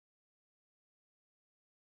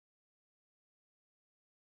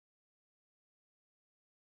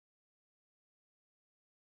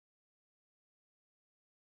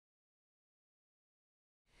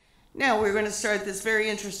Now we're going to start this very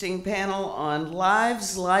interesting panel on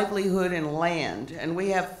lives, livelihood, and land. And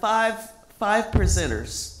we have five presenters,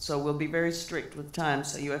 so we'll be very strict with time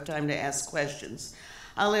so you have time to ask questions.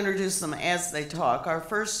 I'll introduce them as they talk. Our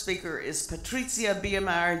first speaker is Patricia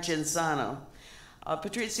Biermayr-Jenzano.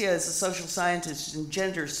 Patricia is a social scientist and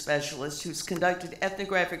gender specialist who's conducted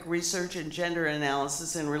ethnographic research and gender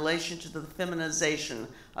analysis in relation to the feminization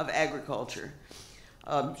of agriculture.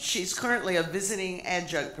 She's currently a visiting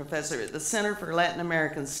adjunct professor at the Center for Latin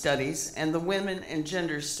American Studies and the Women and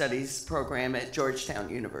Gender Studies program at Georgetown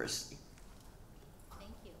University.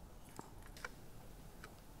 Thank you.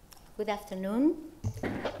 Good afternoon.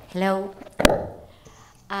 Hello.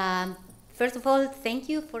 First of all, thank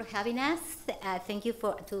you for having us. Thank you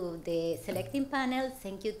to the selecting panel.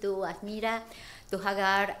 Thank you to Admira, to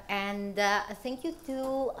Hagar, and thank you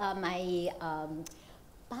to my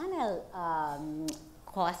panel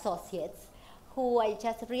co-associates, who I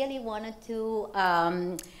just really wanted to,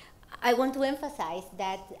 I want to emphasize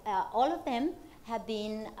that all of them have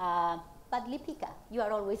been, but Lipika, you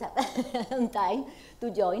are always on time to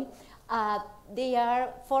join. They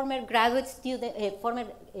are former graduate student, former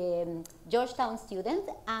Georgetown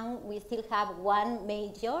students, and we still have one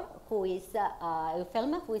major who is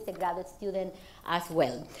Euphelma, who is a graduate student as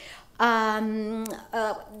well. My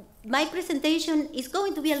presentation is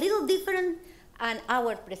going to be a little different, and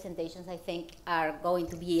our presentations, I think, are going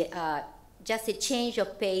to be just a change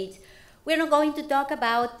of pace. We're not going to talk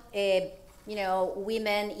about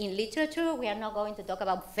women in literature. We are not going to talk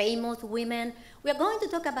about famous women. We are going to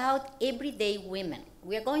talk about everyday women.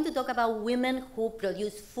 We are going to talk about women who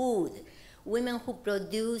produce food, women who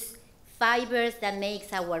produce fibers that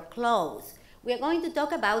makes our clothes. We are going to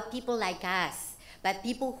talk about people like us, but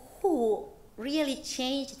people who really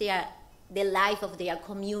change the life of their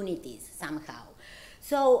communities somehow.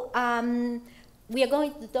 So we are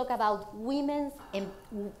going to talk about women's and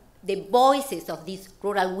the voices of these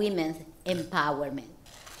rural women's empowerment.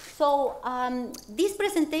 So this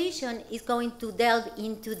presentation is going to delve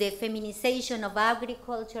into the feminization of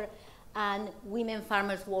agriculture and women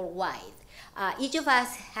farmers worldwide. Each of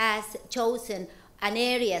us has chosen an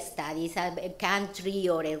area studies, a country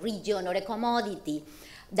or a region or a commodity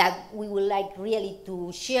that we would like really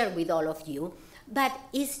to share with all of you. But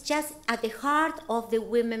it's just at the heart of the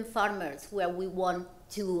women farmers where we want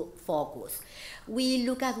to focus. We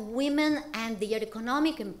look at women and their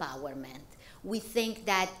economic empowerment. We think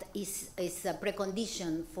that is a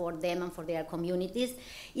precondition for them and for their communities.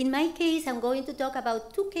 In my case, I'm going to talk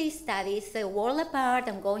about two case studies, a world apart.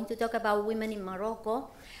 I'm going to talk about women in Morocco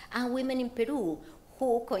and women in Peru,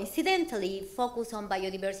 who coincidentally focus on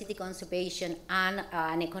biodiversity conservation and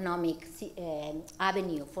an economic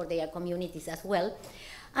avenue for their communities as well.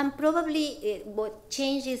 And probably what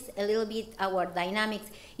changes a little bit our dynamics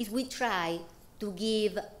is we try to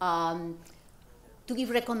give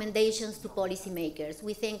recommendations to policymakers.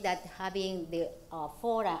 We think that having the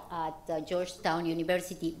fora at Georgetown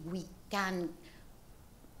University, we can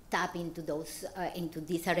tap into those into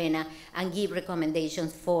this arena and give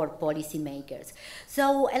recommendations for policymakers.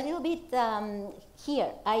 So a little bit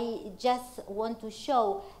here, I just want to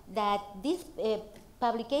show that these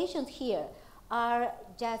publications here are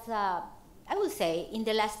just, I would say, in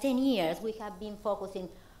the last 10 years, we have been focusing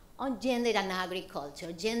on gender and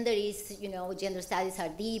agriculture. Gender is, gender studies are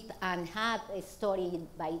deep and have a story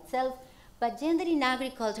by itself, but gender in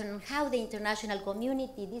agriculture and how the international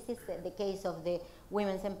community, this is the case of the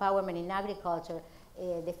women's empowerment in agriculture,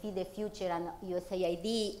 the Feed the Future and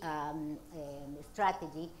USAID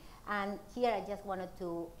strategy. And here I just wanted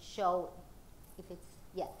to show, if it's,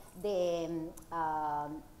 yeah,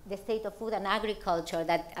 the State of Food and Agriculture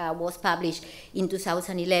that was published in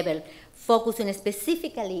 2011, focusing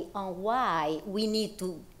specifically on why we need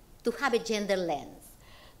to have a gender lens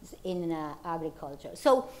in agriculture.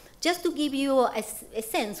 So just to give you a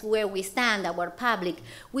sense where we stand, our public,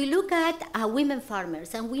 we look at women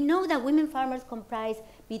farmers, and we know that women farmers comprise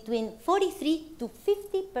between 43 to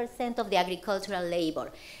 50% of the agricultural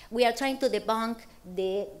labor. We are trying to debunk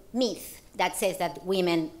the myth that says that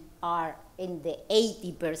women are in the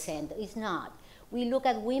 80%. It's not. We look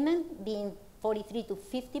at women being 43 to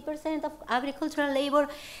 50% of agricultural labor.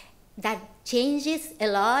 That changes a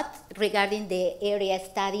lot regarding the area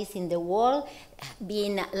studies in the world.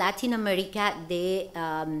 Being Latin America,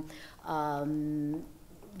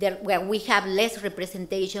 where we have less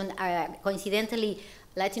representation. Coincidentally,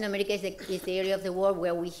 Latin America is the area of the world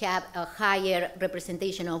where we have a higher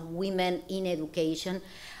representation of women in education.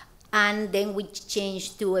 And then we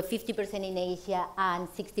changed to a 50% in Asia and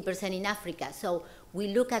 60% in Africa. So we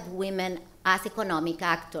look at women as economic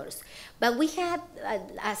actors. But we have,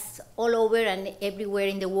 as all over and everywhere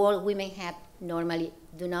in the world, women have normally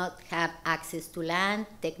do not have access to land,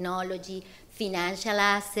 technology, financial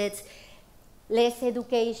assets, less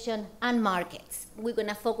education, and markets. We're going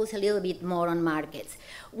to focus a little bit more on markets.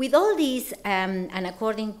 With all these, and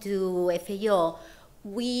according to FAO,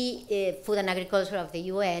 Food and Agriculture of the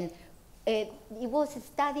UN, it was a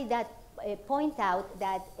study that points out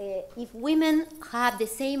that if women have the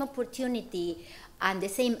same opportunity and the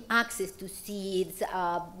same access to seeds,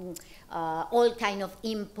 all kind of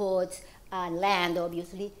inputs, and land,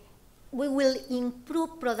 obviously, we will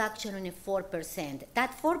improve production on a 4%.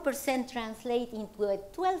 That 4% translates into a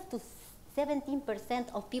 12 to 17%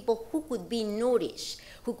 of people who could be nourished,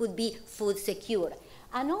 who could be food secure.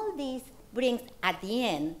 And all this brings, at the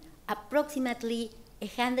end, approximately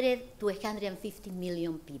 100 to 150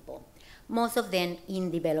 million people, most of them in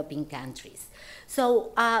developing countries.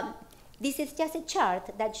 So this is just a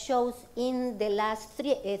chart that shows in the last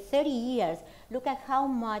 30 years, look at how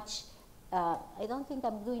much, I don't think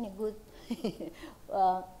I'm doing a good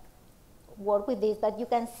work with this, but you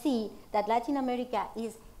can see that Latin America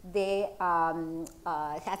is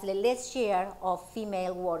has the less share of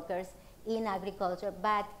female workers in agriculture,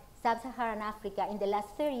 but Sub-Saharan Africa in the last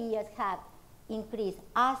 30 years have increased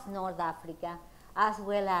as North Africa as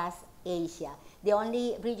well as Asia. The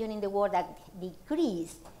only region in the world that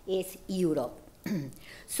decreased is Europe.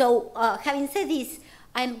 So having said this,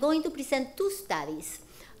 I'm going to present two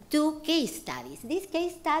case studies. These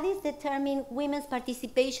case studies determine women's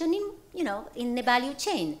participation in the value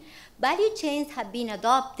chain. Value chains have been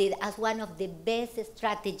adopted as one of the best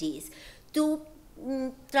strategies to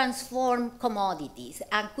transform commodities,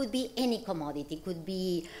 and could be any commodity, could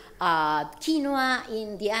be quinoa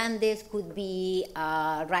in the Andes, could be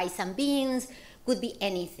rice and beans, could be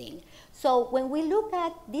anything. So when we look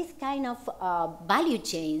at this kind of value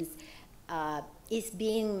chains, it's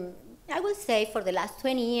been, I would say, for the last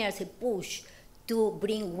 20 years, a push to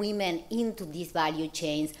bring women into these value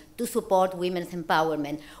chains to support women's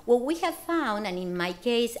empowerment. What we have found, and in my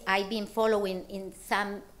case, I've been following in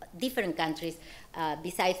some different countries,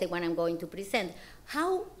 besides the one I'm going to present,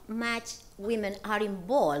 how much women are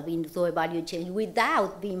involved into a value chain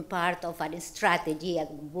without being part of a strategy, a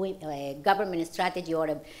government strategy or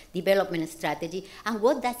a development strategy, and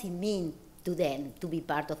what does it mean to them to be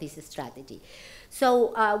part of this strategy.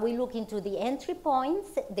 So we look into the entry points,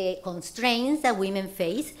 the constraints that women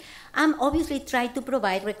face, and obviously try to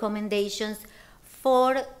provide recommendations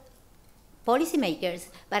for policymakers,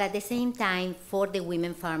 but at the same time for the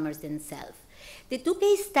women farmers themselves. The two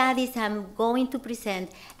case studies I'm going to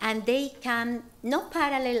present, and they come not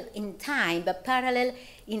parallel in time, but parallel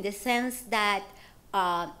in the sense that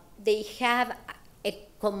they have a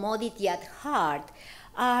commodity at heart,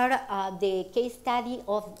 are the case study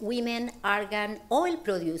of women argan oil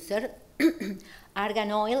producer.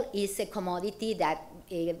 Argan oil is a commodity that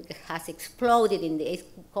has exploded it's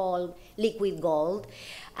called liquid gold.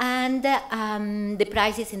 And the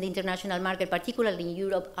prices in the international market, particularly in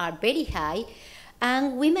Europe, are very high.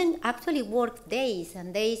 And women actually work days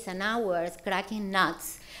and days and hours cracking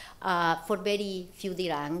nuts for very few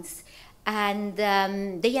dirhams. And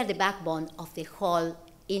they are the backbone of the whole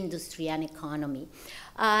industry and economy.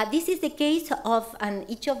 This is the case of, and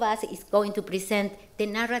each of us is going to present the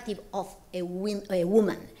narrative of a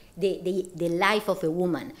woman, the life of a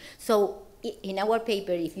woman. So in our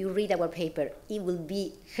paper, if you read our paper, it will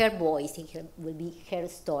be her voice, it will be her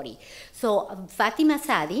story. So Fatima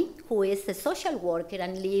Sadi, who is a social worker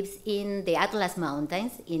and lives in the Atlas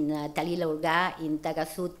Mountains in Talil Urga in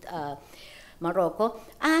Tagasut, Morocco,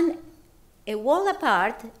 and a world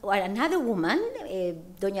apart, another woman,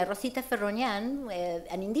 Doña Rosita Ferroñan,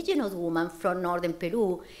 an indigenous woman from northern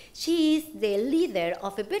Peru. She is the leader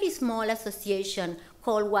of a very small association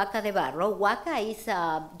called Huaca de Barro. Huaca is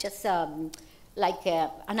just like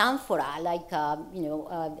an amphora, like a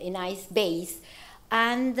nice base.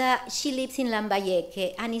 And she lives in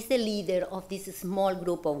Lambayeque and is the leader of this small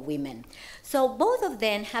group of women. So both of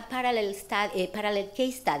them have parallel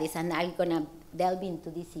case studies, and I'm going to delve into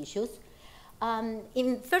these issues.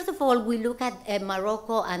 First of all, we look at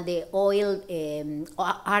Morocco and the oil,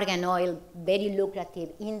 argan oil, very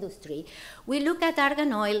lucrative industry. We look at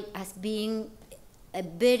argan oil as being a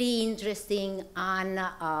very interesting and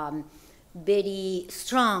very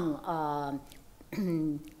strong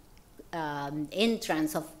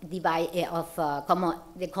entrance of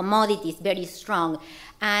the commodities, very strong,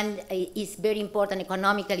 and is very important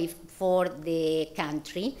economically for the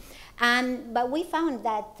country. But we found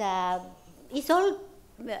that it's all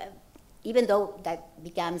even though that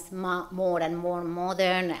becomes more and more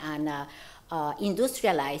modern and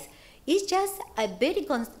industrialized, it's just a very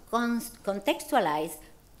contextualized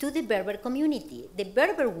to the Berber community. The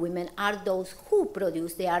Berber women are those who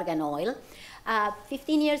produce the argan oil.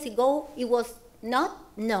 15 years ago, it was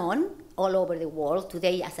not known all over the world.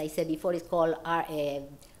 Today, as I said before, it's called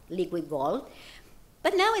liquid gold.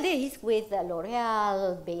 But nowadays, with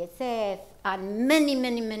L'Oreal, BASF, and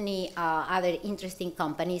many other interesting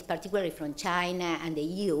companies, particularly from China and the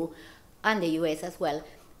EU, and the US as well,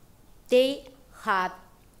 they have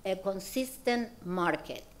a consistent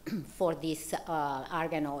market for this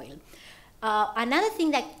argan oil. Another thing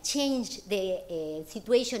that changed the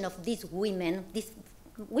situation of these women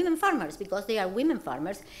farmers, because they are women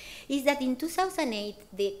farmers, is that in 2008,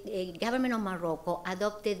 the government of Morocco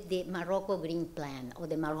adopted the Morocco Green Plan, or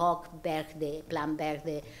the Maroc Verde, Plan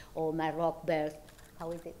Verde, or Maroc Verde.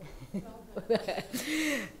 How is it?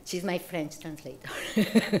 She's my French translator.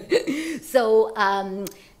 So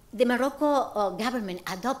the Morocco government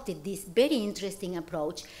adopted this very interesting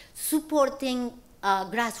approach, supporting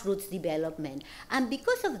grassroots development. And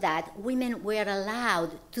because of that, women were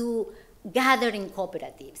allowed to gather in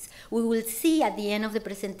cooperatives. We will see at the end of the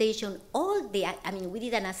presentation we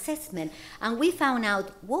did an assessment, and we found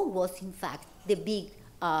out what was in fact the big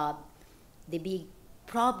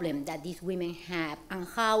problem that these women have, and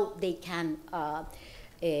how they can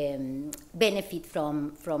benefit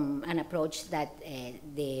from an approach that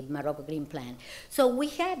the Morocco Green Plan. So we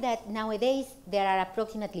have that nowadays there are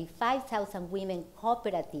approximately 5,000 women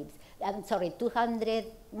cooperatives. I'm sorry,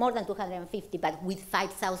 more than 250, but with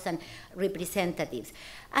 5,000 representatives.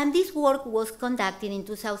 And this work was conducted in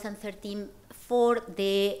 2013 for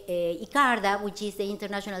the ICARDA, which is the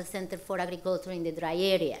International Center for Agriculture in the Dry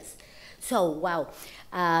Areas. So, wow,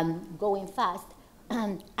 going fast.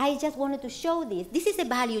 I just wanted to show this. This is a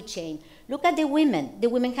value chain. Look at the women. The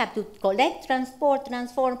women have to collect, transport,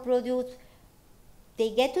 transform, produce. They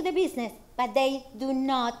get to the business, but they do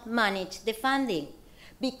not manage the funding,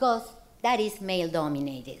 because that is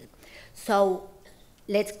male-dominated. So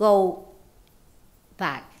let's go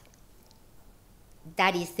back.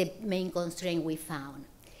 That is the main constraint we found.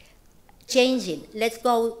 Changing. Let's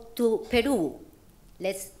go to Peru.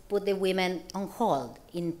 Let's put the women on hold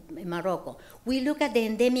in Morocco. We look at the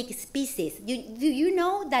endemic species. Do you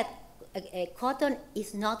know that cotton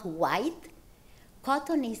is not white?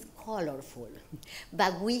 Cotton is colorful,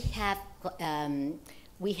 but we have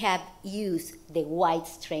used the white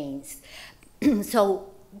strains.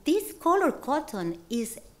 So this color cotton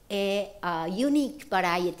is a unique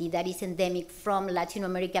variety that is endemic from Latin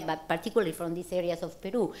America, but particularly from these areas of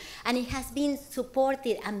Peru. And it has been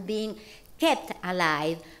supported and being kept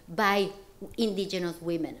alive by indigenous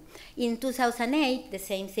women. In 2008, the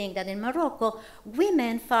same thing that in Morocco,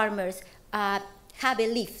 women farmers have a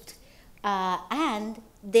lift, and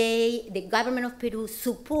the government of Peru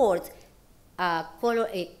supports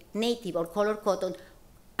native or color cotton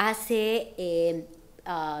as a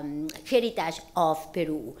heritage of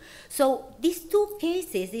Peru. So these two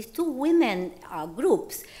cases, these two women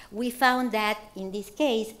groups, we found that in this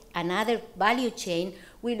case, another value chain,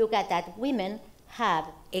 we look at that women have,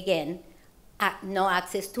 again, no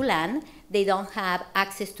access to land, they don't have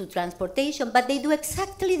access to transportation, but they do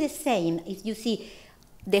exactly the same. If you see,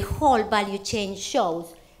 the whole value chain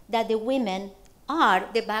shows that the women are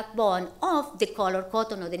the backbone of the color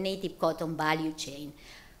cotton or the native cotton value chain,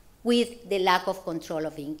 with the lack of control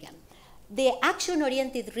of income. The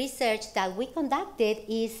action-oriented research that we conducted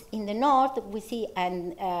is in the north. We see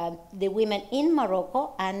the women in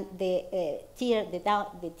Morocco, and the tier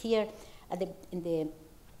in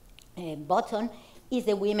the bottom is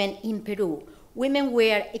the women in Peru. Women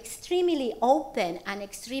were extremely open and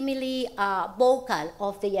extremely vocal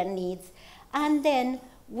of their needs, and then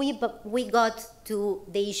we got to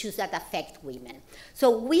the issues that affect women.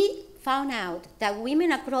 So we found out that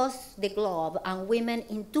women across the globe and women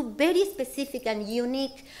into very specific and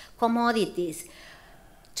unique commodities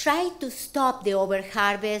try to stop the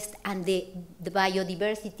overharvest and the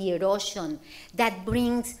biodiversity erosion that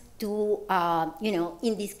brings to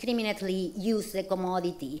indiscriminately use the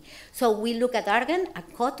commodity. So we look at argan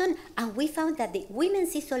and cotton, and we found that the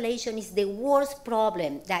women's isolation is the worst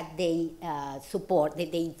problem that they that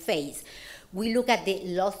they face. We look at the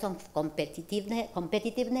loss of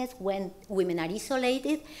competitiveness when women are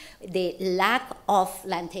isolated, the lack of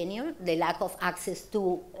land tenure, the lack of access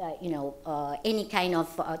to any kind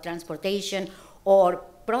of transportation or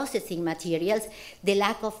processing materials, the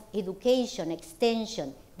lack of education,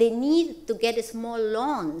 extension, the need to get small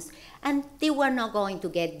loans, and they were not going to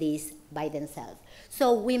get this by themselves. So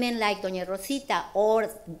women like Doña Rosita or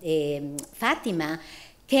Fatima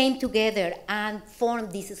came together and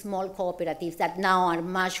formed these small cooperatives that now are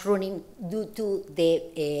mushrooming due to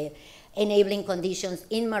the enabling conditions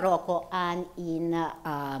in Morocco and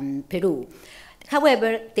in Peru. However,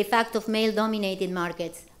 the fact of male-dominated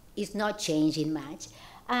markets is not changing much.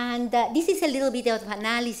 And this is a little bit of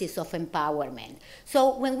analysis of empowerment.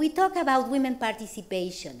 So when we talk about women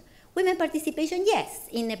participation, yes,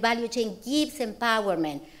 in the value chain gives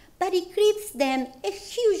empowerment, but it gives them a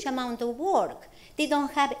huge amount of work. They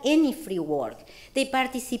don't have any free work. They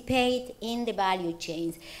participate in the value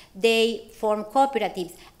chains. They form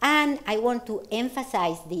cooperatives. And I want to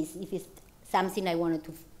emphasize this, if it's something I wanted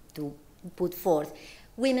to put forth.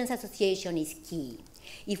 Women's association is key.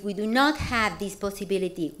 If we do not have this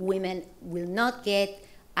possibility, women will not get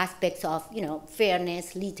aspects of,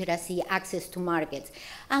 fairness, literacy, access to markets.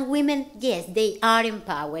 And women, yes, they are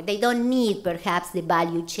empowered. They don't need, perhaps, the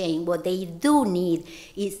value chain. What they do need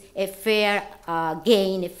is a fair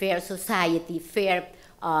gain, a fair society, fair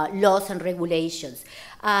laws and regulations.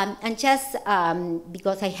 And just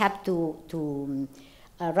because I have to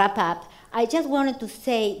wrap up, I just wanted to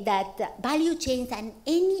say that value chains and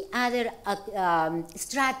any other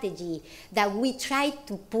strategy that we try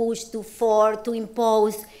to push, to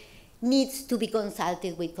impose, needs to be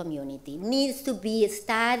consulted with community, needs to be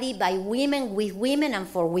studied by women, with women, and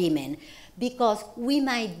for women, because we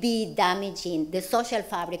might be damaging the social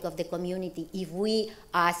fabric of the community if we,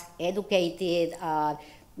 as educated,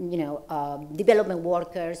 development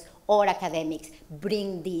workers or academics,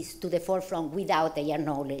 bring this to the forefront without their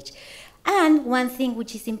knowledge. And one thing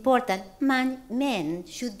which is important, men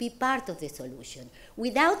should be part of the solution.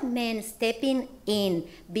 Without men stepping in,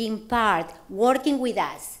 being part, working with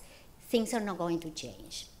us, things are not going to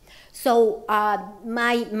change. So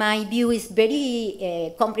my view is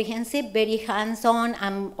very comprehensive, very hands-on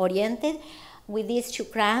and oriented. With this,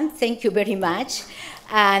 shukran, thank you very much.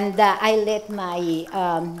 And I let my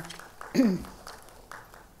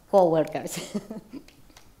co-workers.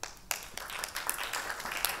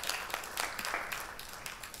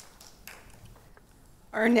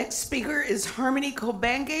 Our next speaker is Harmonie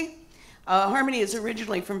Kobanghe. Harmonie is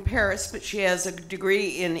originally from Paris, but she has a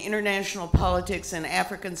degree in international politics and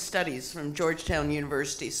African studies from Georgetown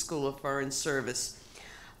University School of Foreign Service.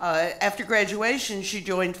 After graduation, she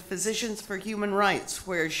joined Physicians for Human Rights,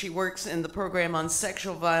 where she works in the program on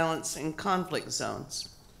sexual violence in conflict zones.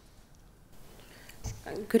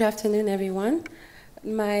 Good afternoon, everyone.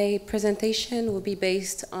 My presentation will be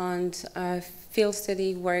based on field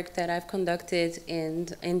study work that I've conducted in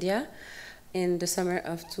India in the summer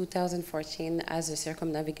of 2014 as a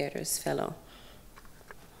Circumnavigators Fellow.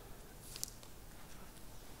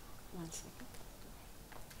 One second.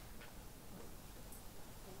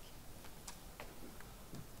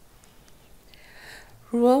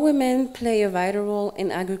 Rural women play a vital role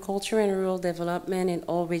in agriculture and rural development in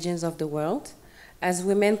all regions of the world, as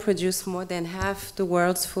women produce more than half the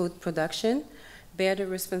world's food production, bear the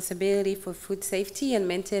responsibility for food safety, and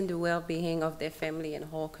maintain the well-being of their family and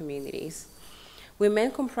whole communities.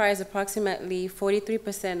 Women comprise approximately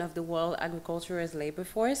 43% of the world agricultural labor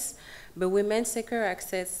force, but women secure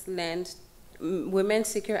access to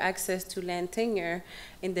land tenure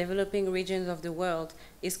in developing regions of the world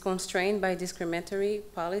is constrained by discriminatory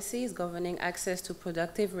policies governing access to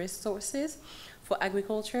productive resources for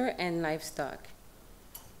agriculture and livestock.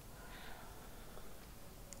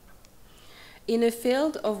 In a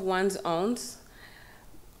field of one's own,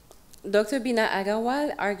 Dr. Bina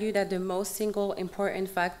Agarwal argued that the most single important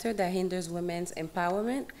factor that hinders women's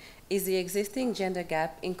empowerment is the existing gender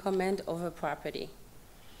gap in command over property.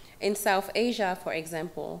 In South Asia, for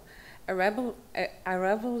example,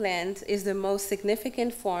 arable land is the most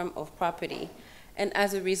significant form of property, and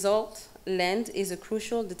as a result, land is a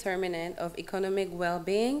crucial determinant of economic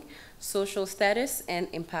well-being, social status,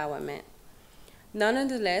 and empowerment.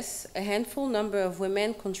 Nonetheless, a handful number of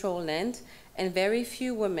women control land, and very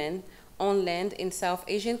few women own land in South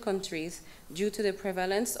Asian countries due to the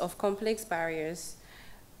prevalence of complex barriers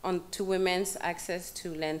to women's access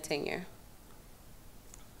to land tenure.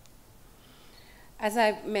 As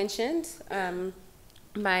I mentioned,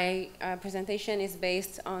 my presentation is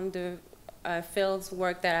based on the field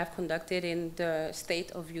work that I've conducted in the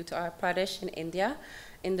state of Uttar Pradesh in India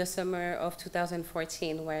in the summer of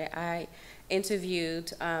 2014, where I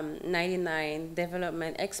interviewed 99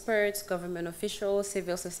 development experts, government officials,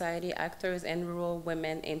 civil society actors, and rural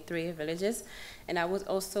women in 3 villages. And I was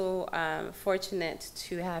also fortunate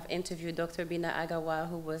to have interviewed Dr. Bina Agarwal,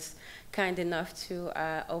 who was kind enough to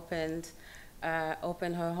open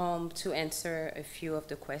her home to answer a few of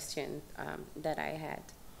the questions that I had.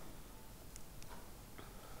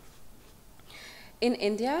 In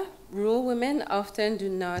India, rural women often do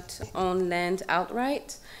not own land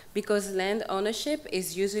outright because land ownership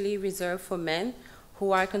is usually reserved for men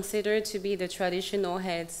who are considered to be the traditional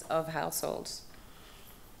heads of households.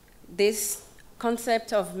 This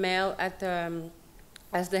concept of male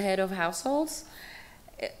as the head of households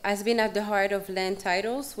has been at the heart of land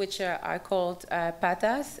titles, which are called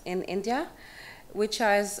patas in India, which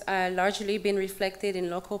has largely been reflected in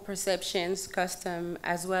local perceptions, custom,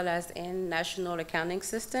 as well as in national accounting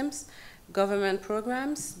systems, government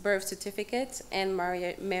programs, birth certificates, and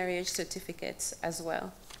marriage certificates as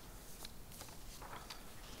well.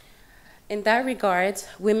 In that regard,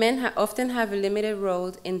 women often have a limited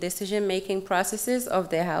role in decision-making processes of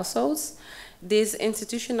their households. This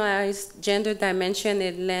institutionalized gender dimension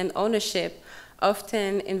in land ownership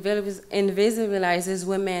often invisibilizes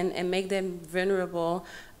women and make them vulnerable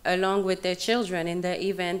along with their children in the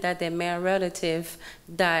event that their male relative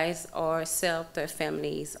dies or sells their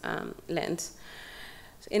family's land.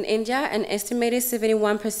 In India, an estimated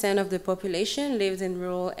 71% of the population lives in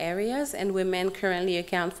rural areas, and women currently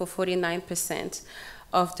account for 49%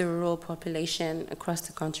 of the rural population across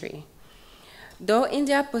the country. Though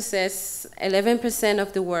India possesses 11%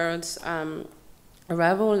 of the world's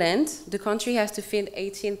arable land, the country has to feed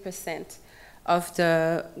 18% of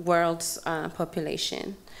the world's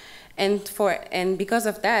population. And because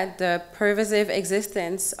of that, the pervasive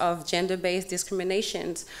existence of gender-based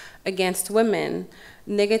discriminations against women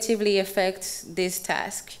negatively affects this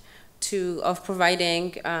task of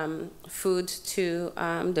providing food to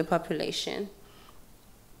the population.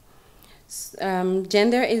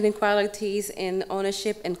 Gender inequalities in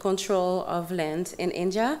ownership and control of land in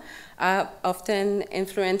India are often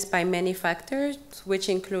influenced by many factors, which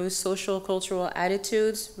include social cultural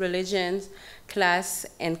attitudes, religions, class,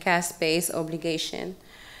 and caste-based obligation.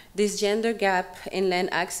 This gender gap in land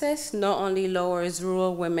access not only lowers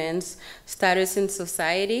rural women's status in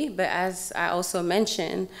society, but as I also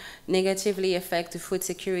mentioned, negatively affect the food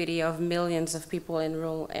security of millions of people in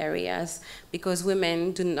rural areas because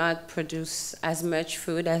women do not produce as much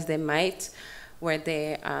food as they might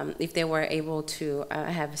if they were able to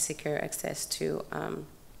have secure access to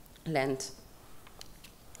land.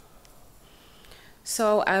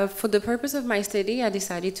 So for the purpose of my study, I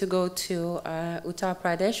decided to go to Uttar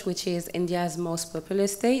Pradesh, which is India's most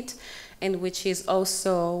populous state, and which is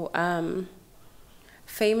also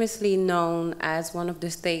famously known as one of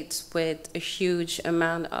the states with a huge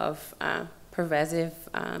amount of pervasive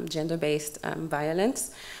gender-based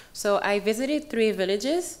violence. So I visited 3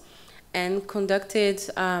 villages and conducted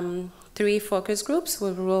 3 focus groups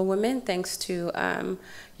with rural women, thanks to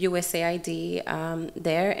USAID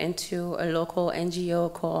there and to a local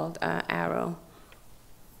NGO called Arrow.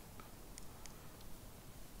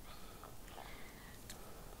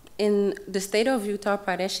 In the state of Uttar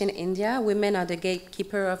Pradesh in India, women are the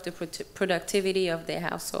gatekeeper of the productivity of their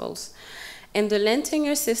households. And the land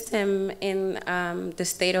tenure system in the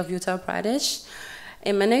state of Uttar Pradesh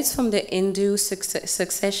emanates from the Hindu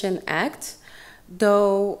Succession Act,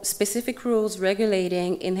 though specific rules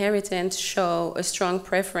regulating inheritance show strong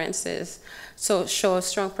preferences for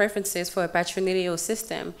a patrilineal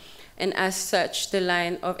system. And as such, the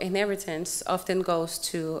line of inheritance often goes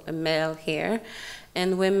to a male heir,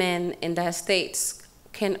 and women in that state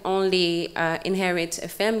can only inherit a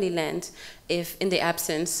family land if in the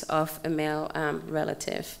absence of a male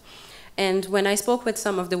relative. And when I spoke with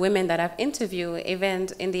some of the women that I've interviewed, even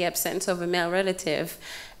in the absence of a male relative,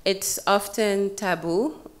 it's often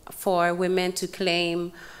taboo for women to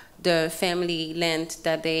claim the family land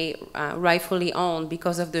that they rightfully own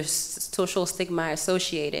because of the social stigma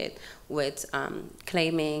associated with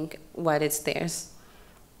claiming what is theirs.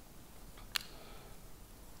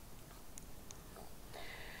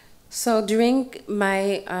 So during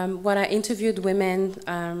my, when I interviewed women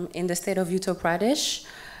in the state of Uttar Pradesh,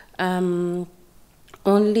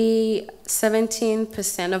 only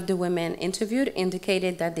 17% of the women interviewed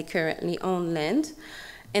indicated that they currently own land,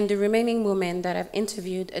 and the remaining women that I've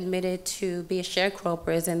interviewed admitted to be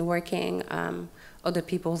sharecroppers and working other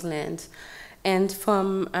people's land. And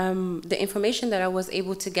from the information that I was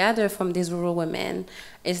able to gather from these rural women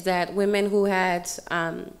is that women who had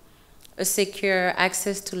a secure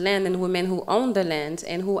access to land and women who own the land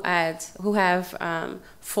and who have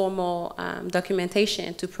formal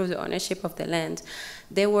documentation to prove the ownership of the land,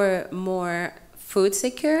 they were more food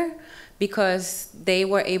secure because they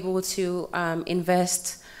were able to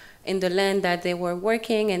invest in the land that they were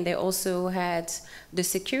working, and they also had the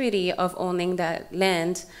security of owning that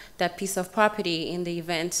land, that piece of property, in the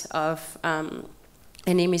event of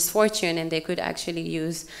any misfortune, and they could actually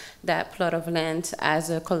use that plot of land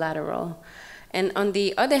as a collateral. And on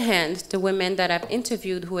the other hand, the women that I've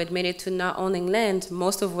interviewed who admitted to not owning land,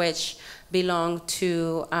 most of which belong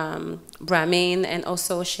to Brahmin and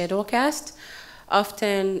also scheduled caste,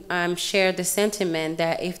 often share the sentiment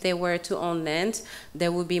that if they were to own land, they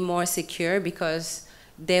would be more secure because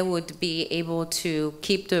they would be able to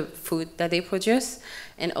keep the food that they produce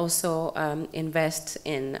and also invest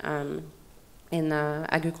in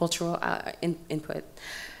agricultural input.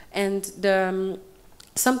 And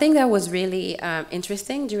something that was really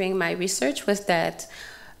interesting during my research was that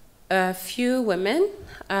a few women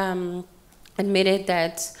admitted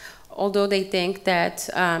that although they think that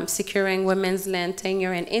securing women's land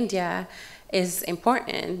tenure in India is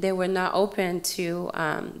important, they were not open to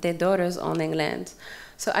their daughters owning land.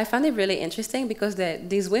 So I found it really interesting because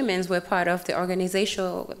these women were part of the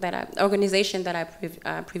organization that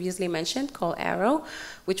I previously mentioned called Arrow,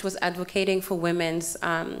 which was advocating for women's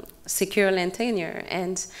secure land tenure.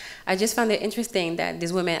 And I just found it interesting that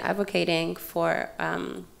these women advocating for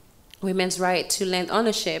women's right to land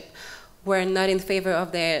ownership were not in favor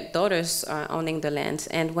of their daughters owning the land.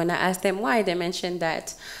 And when I asked them why, they mentioned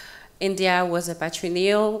that India was a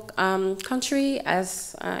patrilineal country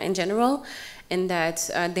as in general, and that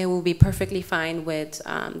they will be perfectly fine with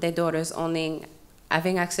their daughters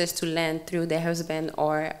having access to land through their husband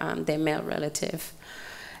or their male relative.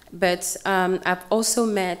 But I've also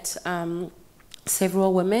met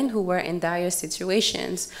several women who were in dire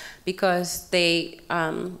situations because they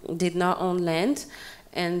did not own land.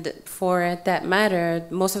 And for that matter,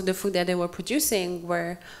 most of the food that they were producing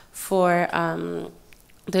were for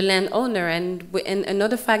the landowner. And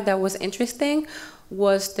another fact that was interesting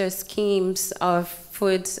was the schemes of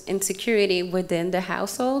food insecurity within the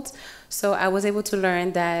household. So I was able to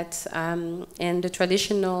learn that in the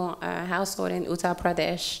traditional household in Uttar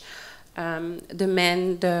Pradesh,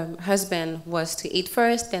 the husband was to eat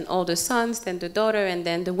first, then all the sons, then the daughter, and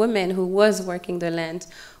then the woman who was working the land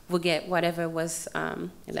would get whatever was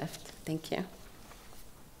left. Thank you.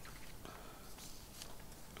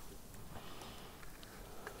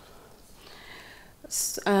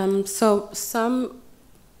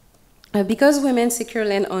 Because women's secure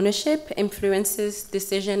land ownership influences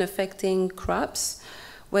decision affecting crops,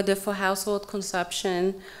 whether for household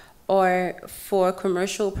consumption or for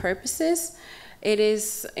commercial purposes, it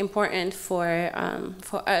is important for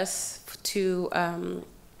us to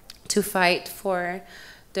fight for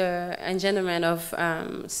the engenderment of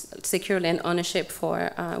secure land ownership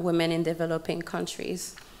for women in developing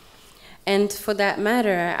countries. And for that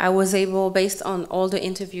matter, I was able, based on all the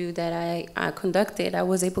interview that I conducted, I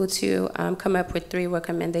was able to come up with 3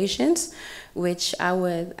 recommendations, which I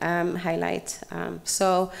would highlight.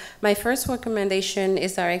 So my first recommendation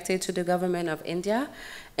is directed to the government of India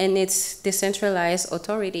and its decentralized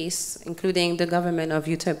authorities, including the government of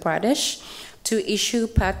Uttar Pradesh, to issue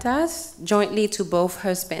patas jointly to both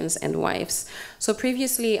husbands and wives. So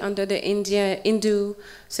previously, under the Hindu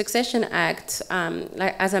Succession Act,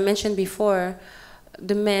 as I mentioned before,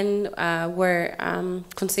 the men were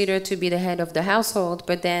considered to be the head of the household,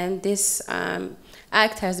 but then this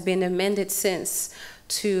act has been amended since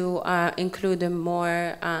to include a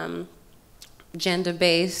more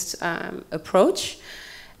gender-based approach.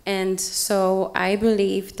 And so I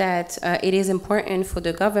believe that it is important for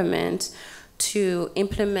the government to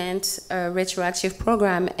implement a retroactive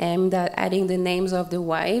program aimed at adding the names of the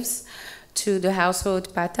wives to the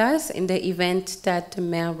household patas in the event that the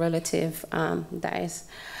male relative dies.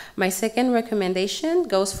 My second recommendation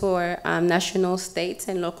goes for national, states,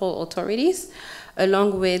 and local authorities,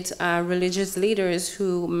 along with religious leaders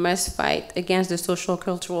who must fight against the social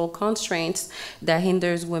cultural constraints that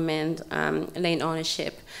hinders women's land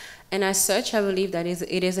ownership. And as such, I believe that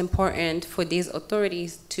it is important for these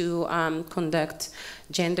authorities to conduct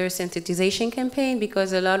gender sensitization campaign,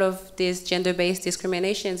 because a lot of these gender-based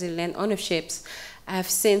discriminations in land ownerships have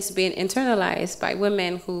since been internalized by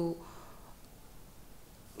women who,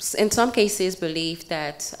 in some cases, believe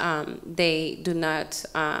that they do not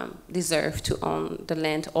deserve to own the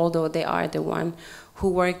land, although they are the one who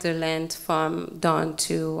work the land from dawn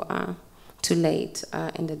to too late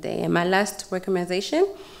in the day. And my last recommendation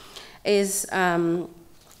is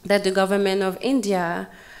that the government of India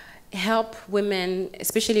help women,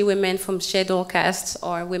 especially women from scheduled castes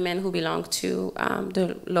or women who belong to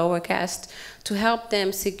the lower caste, to help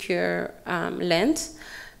them secure land,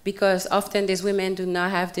 because often these women do not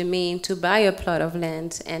have the means to buy a plot of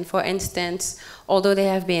land. And for instance, although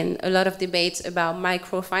there have been a lot of debates about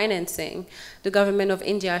microfinancing, the government of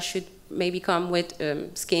India should maybe come with a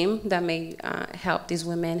scheme that may help these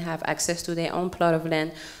women have access to their own plot of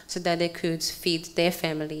land so that they could feed their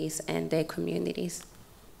families and their communities.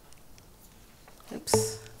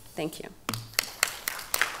 Oops, thank you.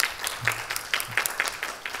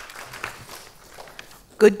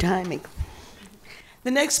 Good timing.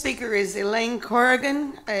 The next speaker is Elaine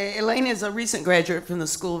Corrigan. Elaine is a recent graduate from the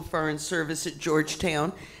School of Foreign Service at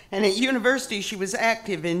Georgetown, and at university she was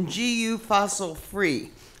active in GU Fossil Free,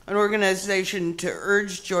 an organization to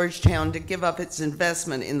urge Georgetown to give up its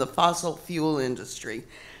investment in the fossil fuel industry.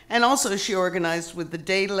 And also she organized with the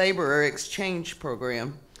Day Laborer Exchange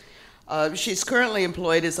Program. She's currently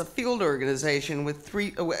employed as a field organizer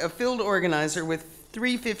with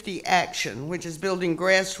 350 Action, which is building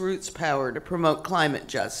grassroots power to promote climate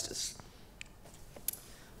justice.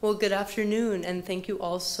 Well, good afternoon, and thank you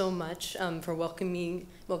all so much for welcoming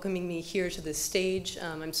me here to this stage.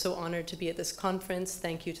 I'm so honored to be at this conference.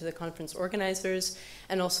 Thank you to the conference organizers,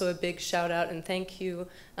 and also a big shout out and thank you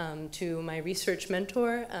to my research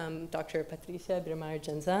mentor, Dr. Patricia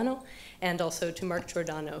Biermayr-Jenzano, and also to Mark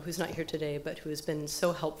Giordano, who's not here today, but who has been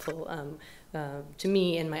so helpful to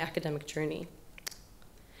me in my academic journey.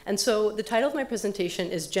 And so the title of my presentation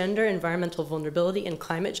is Gender, Environmental Vulnerability, and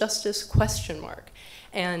Climate Justice, ?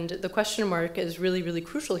 And the question mark is really, really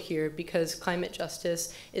crucial here because climate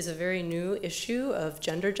justice is a very new issue of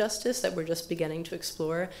gender justice that we're just beginning to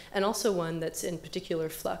explore, and also one that's in particular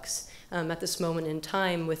flux at this moment in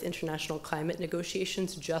time with international climate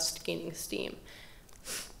negotiations just gaining steam.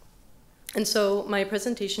 And so my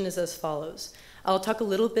presentation is as follows. I'll talk a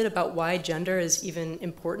little bit about why gender is even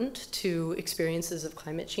important to experiences of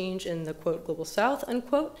climate change in the, quote, global south,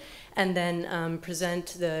 unquote, and then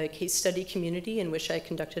present the case study community in which I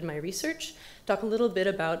conducted my research, talk a little bit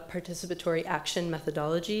about participatory action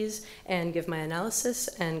methodologies, and give my analysis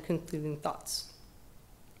and concluding thoughts.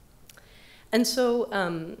 And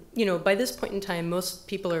so, you know, by this point in time, most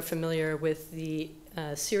people are familiar with the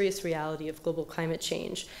serious reality of global climate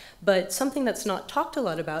change. But something that's not talked a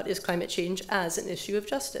lot about is climate change as an issue of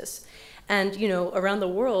justice. And you know, around the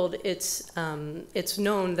world, it's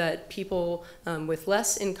known that people with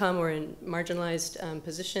less income or in marginalized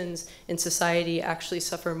positions in society actually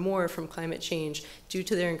suffer more from climate change due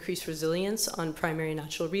to their increased resilience on primary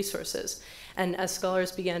natural resources. And as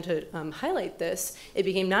scholars began to highlight this, it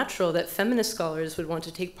became natural that feminist scholars would want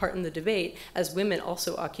to take part in the debate as women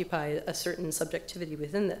also occupy a certain subjectivity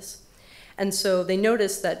within this. And so they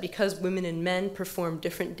noticed that because women and men perform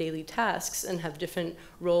different daily tasks and have different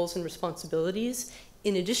roles and responsibilities,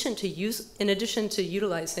 in addition to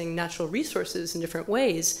utilizing natural resources in different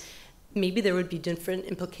ways, maybe there would be different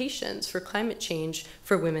implications for climate change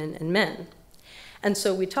for women and men. And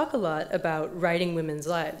so we talk a lot about writing women's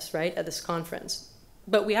lives, right, at this conference.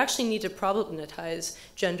 But we actually need to problematize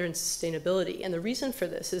gender and sustainability. And the reason for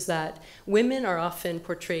this is that women are often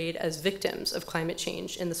portrayed as victims of climate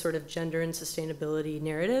change in the sort of gender and sustainability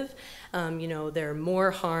narrative. You know, they're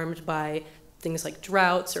more harmed by things like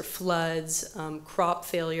droughts or floods, crop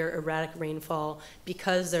failure, erratic rainfall,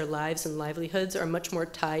 because their lives and livelihoods are much more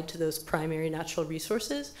tied to those primary natural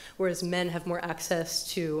resources, whereas men have more access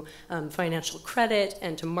to financial credit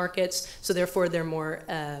and to markets, so therefore they're more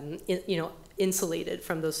you know, insulated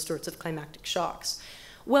from those sorts of climactic shocks.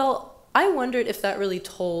 Well, I wondered if that really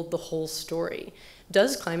told the whole story.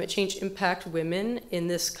 Does climate change impact women in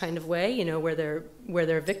this kind of way, you know, where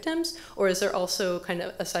they're victims, or is there also kind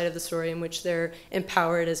of a side of the story in which they're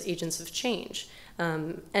empowered as agents of change?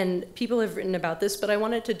 And people have written about this, but I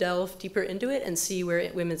wanted to delve deeper into it and see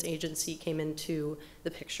where women's agency came into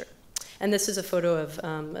the picture. And this is a photo of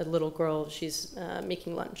a little girl. She's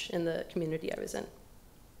making lunch in the community I was in.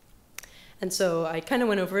 And so I kind of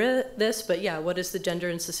went over this, but yeah, what does the gender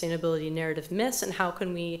and sustainability narrative miss, and how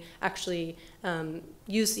can we actually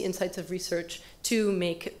use the insights of research to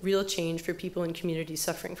make real change for people in communities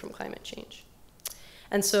suffering from climate change?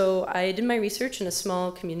 And so I did my research in a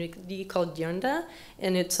small community called Dianda,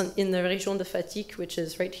 and it's in the Région de Fatick, which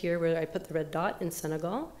is right here where I put the red dot in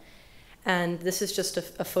Senegal. And this is just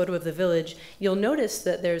a photo of the village. You'll notice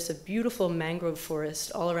that there's a beautiful mangrove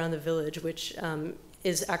forest all around the village, which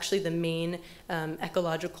is actually the main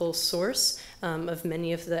ecological source of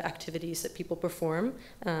many of the activities that people perform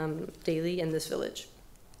daily in this village.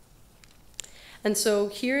 And so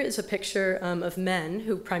here is a picture of men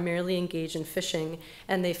who primarily engage in fishing,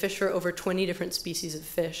 and they fish for over 20 different species of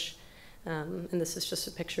fish. And this is just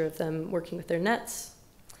a picture of them working with their nets.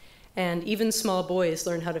 And even small boys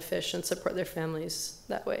learn how to fish and support their families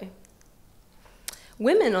that way.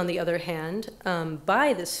 Women, on the other hand,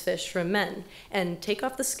 buy this fish from men and take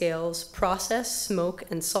off the scales, process, smoke,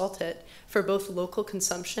 and salt it for both local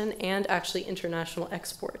consumption and actually international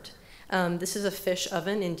export. This is a fish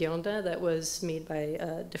oven in Dionda that was made by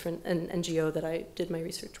an NGO that I did my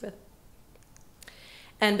research with.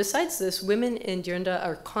 And besides this, women in Dionda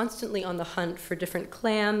are constantly on the hunt for different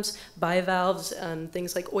clams, bivalves,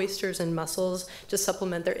 things like oysters and mussels to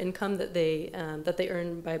supplement their income that they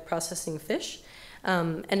earn by processing fish.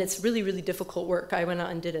 And it's really, really difficult work. I went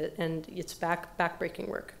out and did it, and it's backbreaking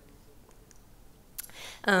work.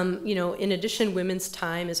 In addition, women's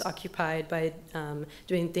time is occupied by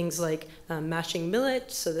doing things like mashing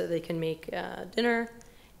millet so that they can make dinner,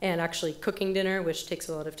 and actually cooking dinner, which takes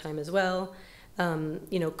a lot of time as well.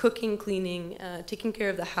 Cooking, cleaning, taking care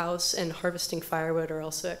of the house, and harvesting firewood are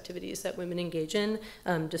also activities that women engage in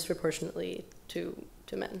disproportionately to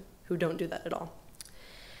men who don't do that at all.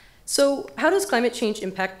 So how does climate change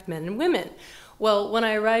impact men and women? Well, when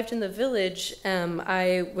I arrived in the village,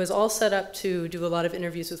 I was all set up to do a lot of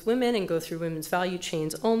interviews with women and go through women's value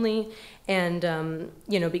chains only. And,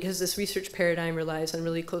 because this research paradigm relies on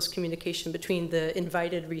really close communication between the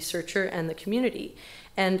invited researcher and the community.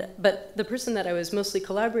 But the person that I was mostly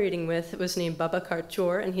collaborating with was named Babakar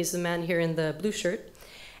Chor, and he's the man here in the blue shirt.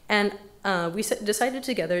 And we decided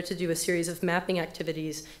together to do a series of mapping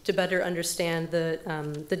activities to better understand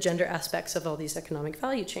the gender aspects of all these economic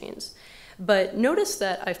value chains. But notice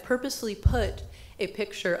that I've purposely put a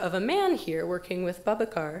picture of a man here working with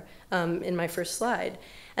Babakar in my first slide.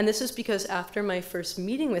 And this is because after my first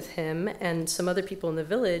meeting with him and some other people in the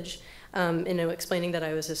village, explaining that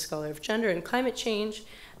I was a scholar of gender and climate change,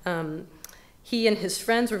 he and his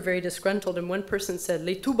friends were very disgruntled, and one person said,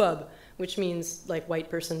 "Le tubab," which means like white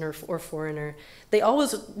person or foreigner. They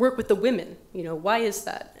always work with the women, why is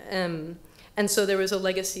that? And so there was a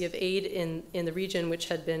legacy of aid in the region which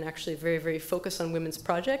had been actually very, very focused on women's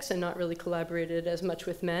projects and not really collaborated as much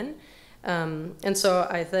with men. And so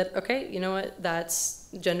I thought, okay, you know what,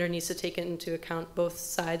 gender needs to take into account both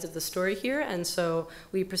sides of the story here. And so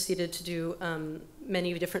we proceeded to do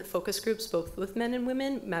many different focus groups, both with men and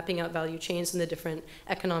women, mapping out value chains and the different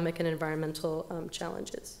economic and environmental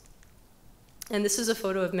challenges. And this is a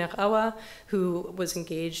photo of Mère Awa, who was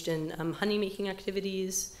engaged in honey making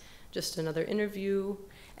activities, just another interview,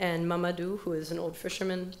 and Mamadou, who is an old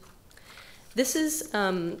fisherman. This is,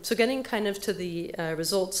 so getting kind of to the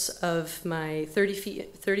results of my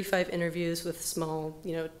 35 interviews with small,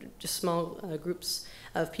 just small groups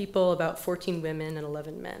of people, about 14 women and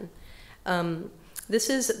 11 men. This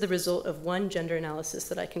is the result of one gender analysis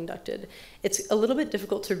that I conducted. It's a little bit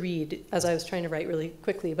difficult to read as I was trying to write really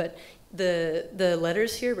quickly, but the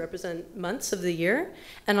letters here represent months of the year,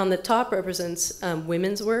 and on the top represents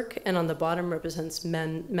women's work, and on the bottom represents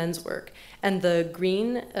men's work. And the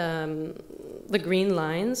green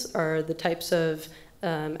lines are the types of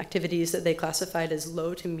activities that they classified as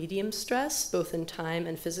low to medium stress, both in time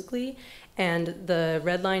and physically, and the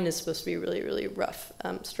red line is supposed to be really, really rough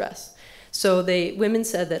stress. So women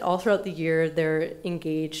said that all throughout the year they're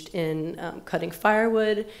engaged in cutting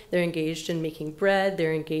firewood, they're engaged in making bread,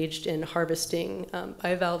 they're engaged in harvesting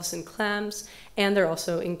bivalves and clams, and they're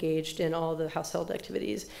also engaged in all the household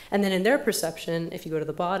activities. And then in their perception, if you go to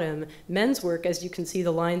the bottom, men's work, as you can see,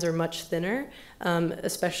 the lines are much thinner,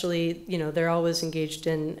 especially, they're always engaged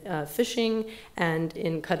in fishing and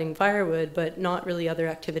in cutting firewood, but not really other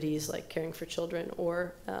activities like caring for children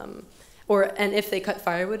and if they cut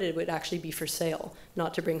firewood, it would actually be for sale,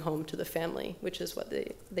 not to bring home to the family, which is what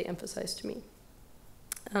they emphasized to me.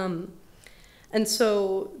 And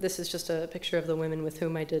so this is just a picture of the women with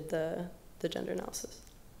whom I did the gender analysis.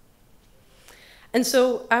 And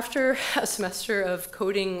so after a semester of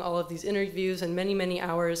coding all of these interviews and many, many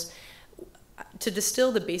hours, to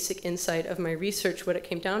distill the basic insight of my research, what it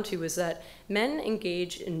came down to was that men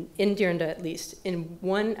engage, in Dionda at least, in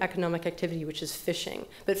one economic activity, which is fishing.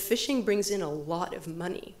 But fishing brings in a lot of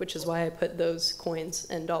money, which is why I put those coins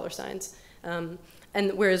and dollar signs. And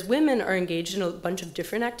whereas women are engaged in a bunch of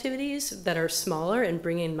different activities that are smaller and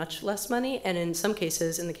bring in much less money, and in some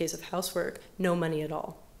cases, in the case of housework, no money at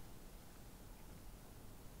all.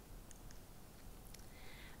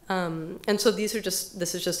 And so this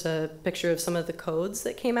is just a picture of some of the codes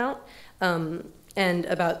that came out. and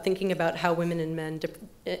about thinking about how women and men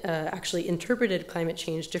actually interpreted climate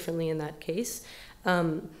change differently in that case.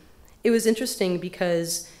 It was interesting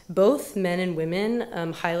because both men and women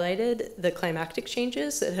highlighted the climactic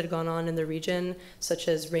changes that had gone on in the region, such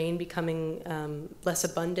as rain becoming less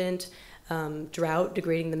abundant, drought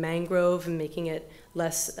degrading the mangrove and making it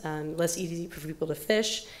less easy for people to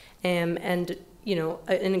fish, and an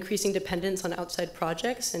increasing dependence on outside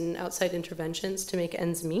projects and outside interventions to make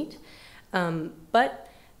ends meet. But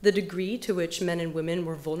the degree to which men and women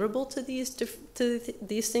were vulnerable to these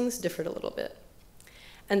things differed a little bit.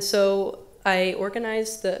 And so I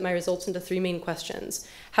organized my results into 3 main questions.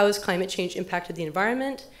 How has climate change impacted the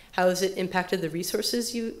environment? How has it impacted the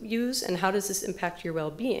resources you use? And how does this impact your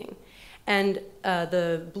well-being? And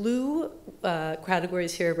the blue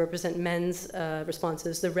categories here represent men's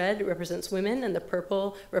responses. The red represents women, and the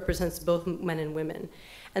purple represents both men and women.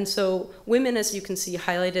 And so women, as you can see,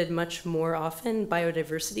 highlighted much more often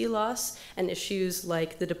biodiversity loss and issues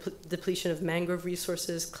like the depletion of mangrove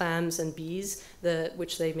resources, clams, and bees,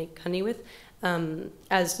 which they make honey with,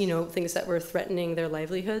 as things that were threatening their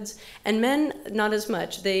livelihoods. And men, not as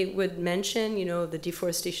much. They would mention, the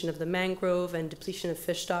deforestation of the mangrove and depletion of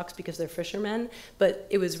fish stocks because they're fishermen, but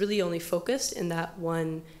it was really only focused in that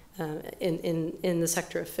one, in the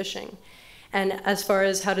sector of fishing. And as far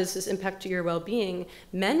as how does this impact your well-being,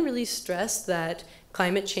 men really stressed that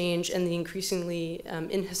climate change and the increasingly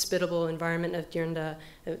inhospitable environment of Dirnda,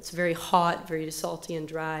 it's very hot, very salty and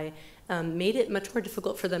dry, made it much more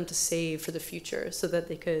difficult for them to save for the future so that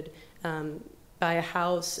they could buy a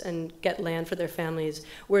house and get land for their families,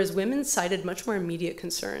 whereas women cited much more immediate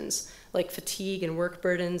concerns like fatigue and work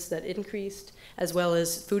burdens that increased, as well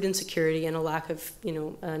as food insecurity and a lack of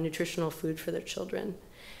nutritional food for their children.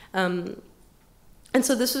 And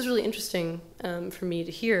so this was really interesting for me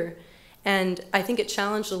to hear. And I think it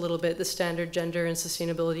challenged a little bit the standard gender and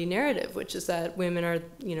sustainability narrative, which is that women are,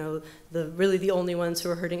 really the only ones who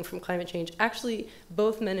are hurting from climate change. Actually,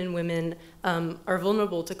 both men and women are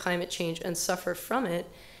vulnerable to climate change and suffer from it.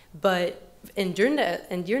 But in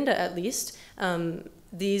Dirnda at least,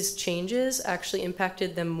 these changes actually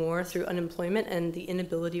impacted them more through unemployment and the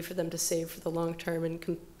inability for them to save for the long term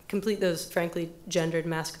and complete those, frankly, gendered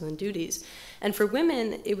masculine duties. And for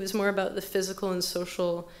women, it was more about the physical and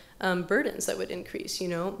social burdens that would increase,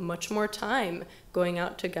 much more time going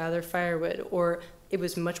out to gather firewood, or it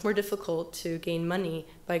was much more difficult to gain money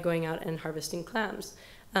by going out and harvesting clams.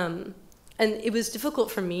 And it was difficult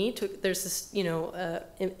for me there's this,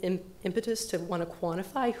 impetus to want to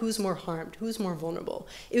quantify who's more harmed, who's more vulnerable.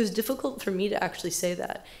 It was difficult for me to actually say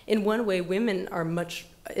that. In one way,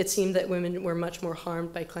 it seemed that women were much more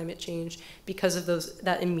harmed by climate change because of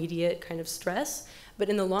that immediate kind of stress. But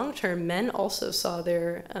in the long term, men also saw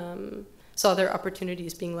their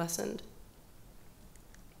opportunities being lessened.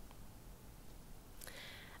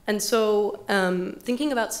 And so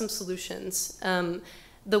thinking about some solutions,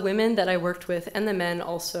 the women that I worked with and the men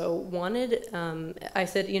also wanted, I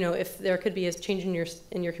said, if there could be a change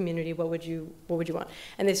in your community, what would you want?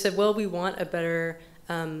 And they said, well, we want a better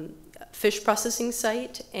fish processing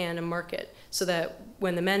site and a market so that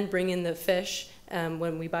when the men bring in the fish,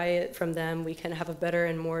 when we buy it from them, we can have a better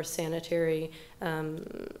and more sanitary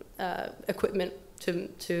equipment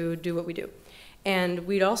to do what we do. And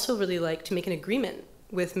we'd also really like to make an agreement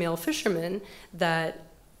with male fishermen that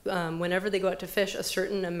whenever they go out to fish, a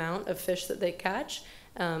certain amount of fish that they catch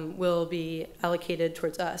will be allocated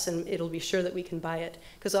towards us, and it'll be sure that we can buy it.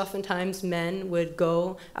 Because oftentimes men would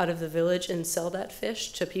go out of the village and sell that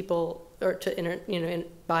fish to people or to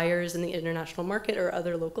buyers in the international market or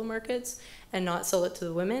other local markets, and not sell it to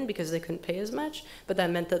the women because they couldn't pay as much. But that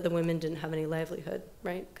meant that the women didn't have any livelihood,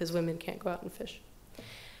 right? Because women can't go out and fish.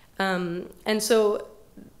 And so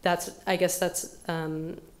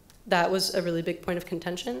that was a really big point of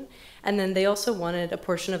contention. And then they also wanted a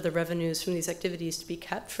portion of the revenues from these activities to be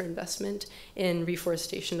kept for investment in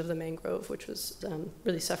reforestation of the mangrove, which was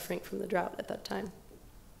really suffering from the drought at that time.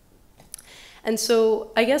 And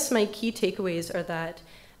so I guess my key takeaways are that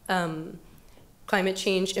climate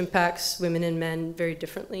change impacts women and men very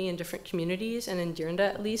differently in different communities, and in Dirnda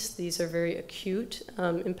at least, these are very acute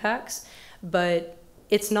impacts. But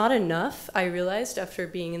it's not enough, I realized after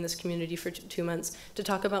being in this community for 2 months, to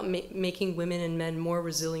talk about making women and men more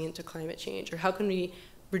resilient to climate change, or how can we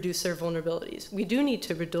reduce their vulnerabilities. We do need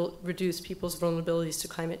to reduce people's vulnerabilities to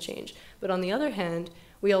climate change, but on the other hand,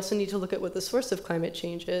 We also need to look at what the source of climate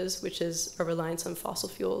change is, which is a reliance on fossil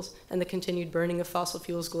fuels and the continued burning of fossil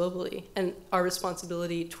fuels globally, and our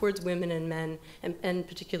responsibility towards women and men, and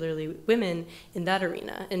particularly women in that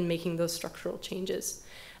arena, in making those structural changes.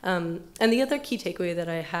 And the other key takeaway that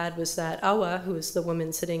I had was that Awa, who is the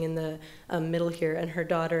woman sitting in the middle here, and her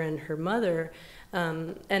daughter and her mother,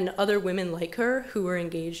 and other women like her who were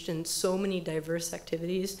engaged in so many diverse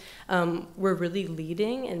activities, were really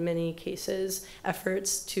leading, in many cases,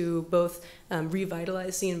 efforts to both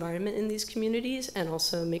revitalize the environment in these communities and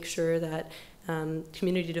also make sure that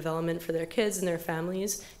community development for their kids and their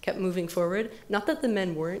families kept moving forward. Not that the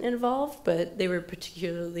men weren't involved, but they were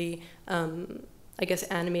particularly I guess,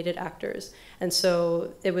 animated actors. And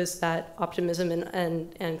so it was that optimism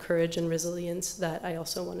and courage and resilience that I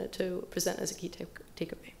also wanted to present as a key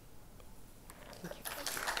takeaway. Thank you.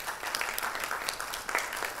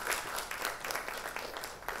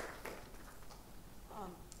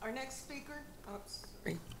 Our next speaker,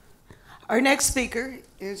 sorry. Our next speaker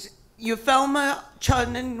is Euphelma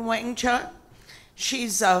Choden Wangchuck.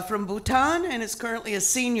 She's from Bhutan and is currently a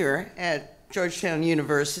senior at Georgetown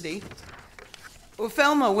University.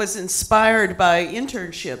 Euphelma was inspired by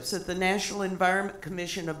internships at the National Environment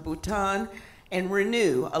Commission of Bhutan and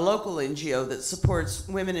Renew, a local NGO that supports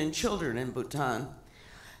women and children in Bhutan.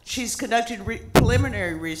 She's conducted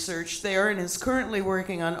preliminary research there and is currently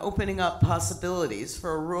working on opening up possibilities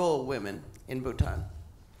for rural women in Bhutan.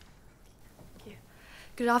 Thank you.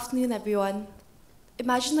 Good afternoon, everyone.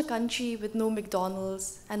 Imagine a country with no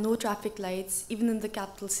McDonald's and no traffic lights, even in the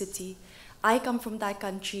capital city. I come from that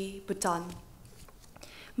country, Bhutan.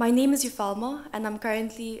 My name is Euphelma, and I'm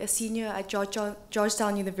currently a senior at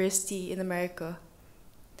Georgetown University in America.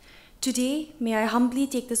 Today, may I humbly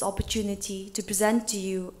take this opportunity to present to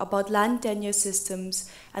you about land tenure systems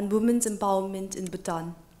and women's empowerment in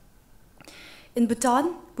Bhutan. In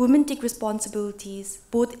Bhutan, women take responsibilities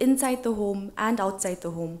both inside the home and outside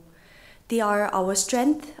the home. They are our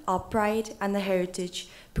strength, our pride, and a heritage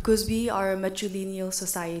because we are a matrilineal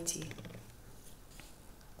society.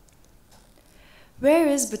 Where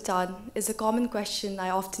is Bhutan is a common question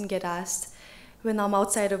I often get asked when I'm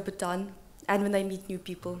outside of Bhutan and when I meet new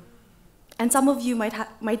people. And some of you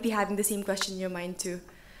might be having the same question in your mind too.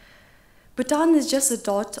 Bhutan is just a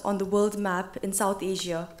dot on the world map in South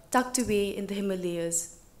Asia, tucked away in the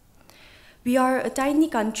Himalayas. We are a tiny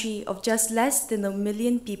country of just less than 1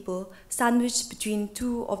 million people, sandwiched between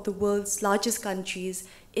two of the world's largest countries,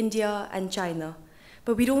 India and China.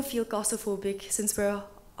 But we don't feel claustrophobic since we're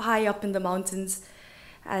high up in the mountains,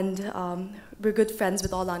 and we're good friends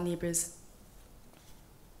with all our neighbors.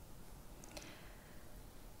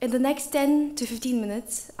 In the next 10 to 15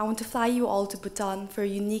 minutes, I want to fly you all to Bhutan for a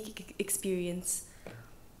unique experience.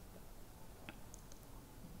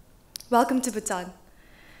 Welcome to Bhutan.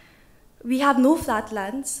 We have no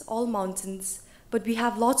flatlands, all mountains, but we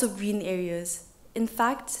have lots of green areas. In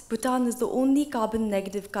fact, Bhutan is the only carbon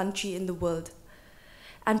negative country in the world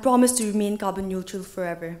and promised to remain carbon neutral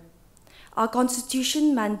forever. Our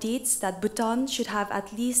constitution mandates that Bhutan should have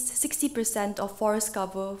at least 60% of forest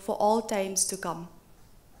cover for all times to come.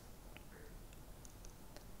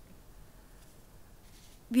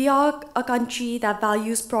 We are a country that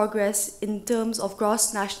values progress in terms of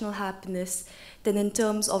gross national happiness than in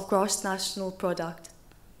terms of gross national product.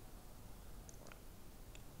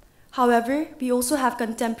 However, we also have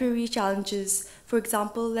contemporary challenges. For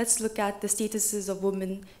example, let's look at the statuses of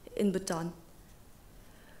women in Bhutan.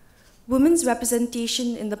 Women's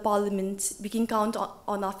representation in the parliament, we can count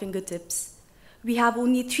on our fingertips. We have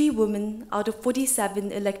only 3 women out of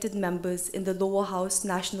 47 elected members in the lower house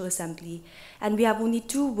National Assembly, and we have only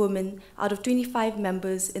 2 women out of 25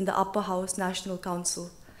 members in the upper house National Council.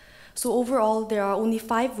 So overall, there are only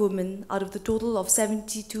 5 women out of the total of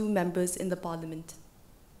 72 members in the parliament.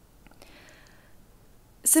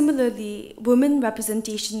 Similarly, women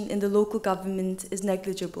representation in the local government is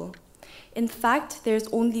negligible. In fact, there is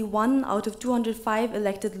only 1 out of 205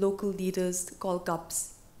 elected local leaders called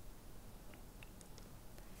GUPs.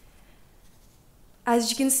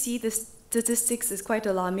 As you can see, the statistics is quite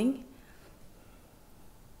alarming.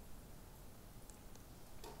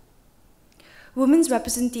 Women's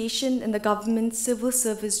representation in the government civil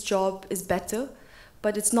service job is better,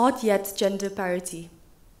 but it's not yet gender parity.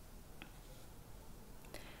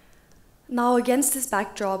 Now, against this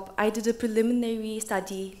backdrop, I did a preliminary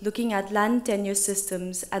study looking at land tenure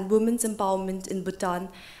systems and women's empowerment in Bhutan,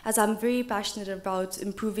 as I'm very passionate about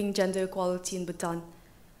improving gender equality in Bhutan.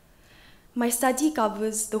 My study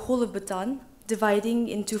covers the whole of Bhutan, dividing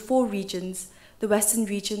into 4 regions: the Western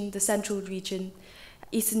region, the Central region,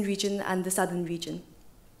 Eastern region, and the Southern region.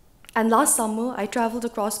 And last summer, I traveled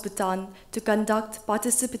across Bhutan to conduct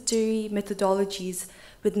participatory methodologies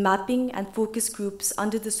with mapping and focus groups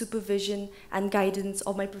under the supervision and guidance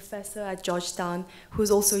of my professor at Georgetown, who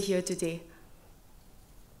is also here today.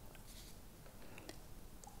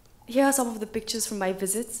 Here are some of the pictures from my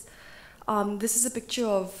visits. This is a picture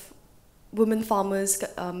of women farmers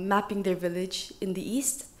mapping their village in the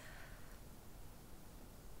east.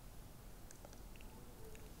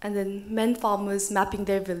 And then men farmers mapping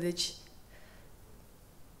their village.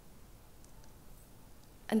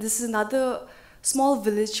 And this is another small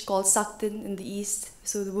village called Saktin in the east.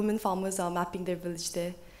 So the women farmers are mapping their village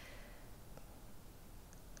there.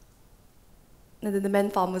 And then the men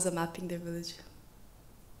farmers are mapping their village.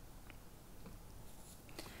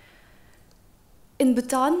 In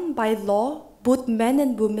Bhutan, by law, both men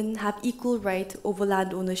and women have equal right over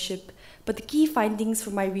land ownership, but the key findings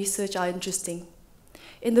from my research are interesting.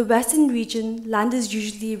 In the western region, land is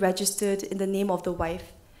usually registered in the name of the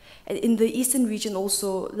wife. And in the eastern region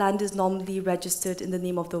also, land is normally registered in the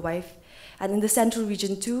name of the wife. And in the central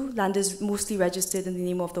region too, land is mostly registered in the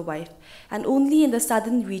name of the wife. And only in the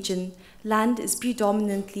southern region, land is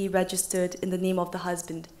predominantly registered in the name of the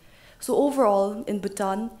husband. So overall, in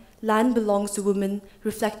Bhutan, land belongs to women,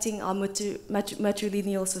 reflecting our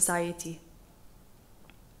matrilineal society.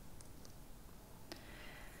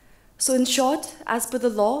 So in short, as per the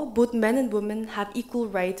law, both men and women have equal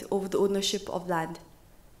right over the ownership of land.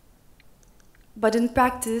 But in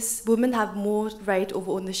practice, women have more right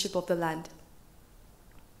over ownership of the land.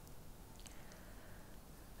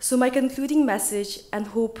 So my concluding message and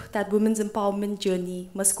hope that women's empowerment journey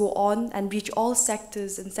must go on and reach all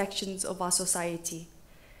sectors and sections of our society.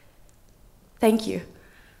 Thank you.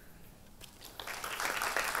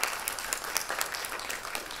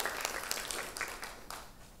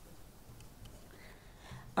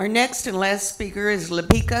 Our next and last speaker is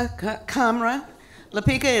Lipika Kamra.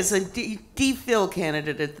 Lipika is a DPhil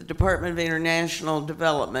candidate at the Department of International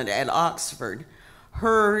Development at Oxford.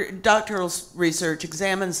 Her doctoral research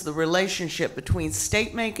examines the relationship between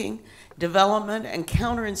state-making, development, and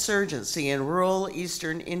counterinsurgency in rural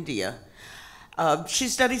eastern India. She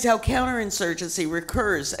studies how counterinsurgency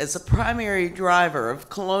recurs as a primary driver of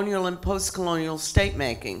colonial and post-colonial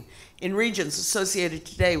state-making in regions associated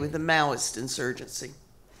today with the Maoist insurgency.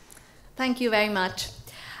 Thank you very much.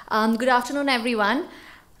 Good afternoon, everyone.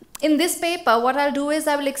 In this paper, what I'll do is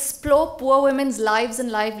I will explore poor women's lives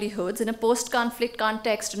and livelihoods in a post-conflict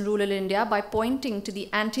context in rural India by pointing to the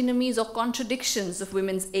antinomies or contradictions of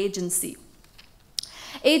women's agency.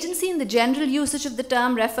 Agency in the general usage of the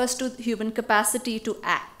term refers to human capacity to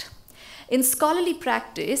act. In scholarly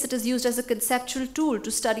practice, it is used as a conceptual tool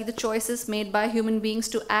to study the choices made by human beings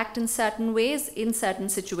to act in certain ways in certain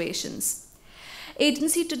situations.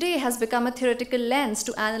 Agency today has become a theoretical lens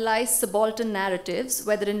to analyze subaltern narratives,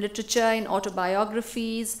 whether in literature, in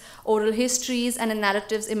autobiographies, oral histories, and in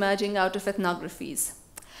narratives emerging out of ethnographies.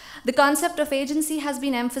 The concept of agency has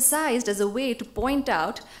been emphasized as a way to point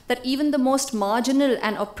out that even the most marginal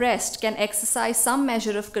and oppressed can exercise some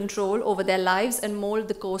measure of control over their lives and mold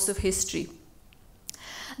the course of history.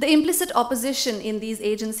 The implicit opposition in these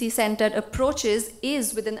agency-centered approaches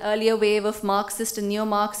is with an earlier wave of Marxist and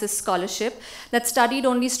neo-Marxist scholarship that studied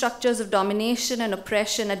only structures of domination and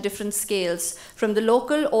oppression at different scales, from the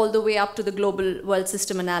local all the way up to the global world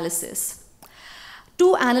system analysis.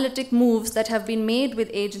 Two analytic moves that have been made with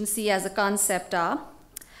agency as a concept are,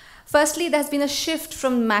 firstly, there's been a shift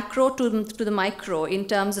from macro to the micro in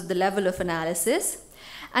terms of the level of analysis.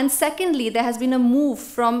 And secondly, there has been a move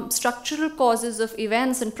from structural causes of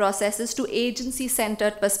events and processes to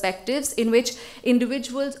agency-centered perspectives in which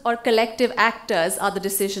individuals or collective actors are the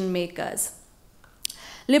decision makers.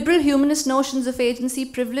 Liberal humanist notions of agency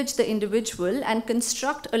privilege the individual and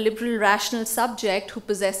construct a liberal rational subject who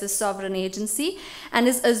possesses sovereign agency and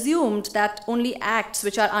is assumed that only acts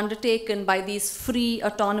which are undertaken by these free,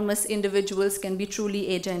 autonomous individuals can be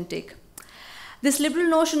truly agentic. This liberal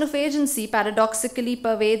notion of agency paradoxically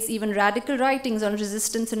pervades even radical writings on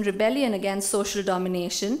resistance and rebellion against social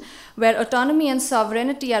domination, where autonomy and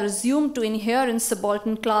sovereignty are assumed to inhere in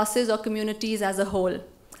subaltern classes or communities as a whole.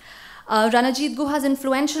 Ranajit Guha's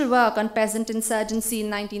influential work on peasant insurgency in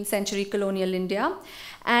 19th century colonial India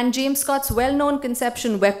and James Scott's well-known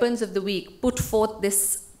conception, Weapons of the Weak, put forth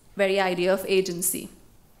this very idea of agency.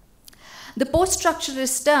 The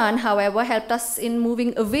post-structuralist turn, however, helped us in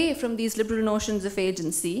moving away from these liberal notions of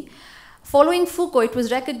agency. Following Foucault, it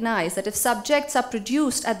was recognized that if subjects are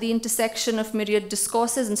produced at the intersection of myriad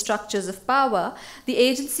discourses and structures of power, the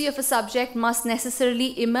agency of a subject must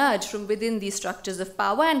necessarily emerge from within these structures of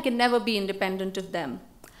power and can never be independent of them.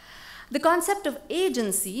 The concept of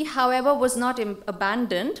agency, however, was not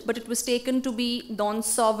abandoned, but it was taken to be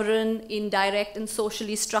non-sovereign, indirect, and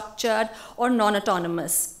socially structured, or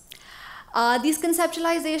non-autonomous. These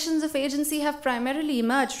conceptualizations of agency have primarily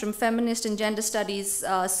emerged from feminist and gender studies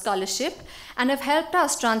scholarship and have helped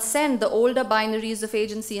us transcend the older binaries of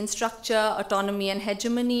agency and structure, autonomy and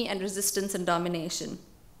hegemony, and resistance and domination.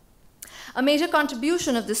 A major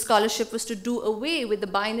contribution of this scholarship was to do away with the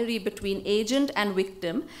binary between agent and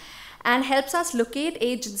victim and helps us locate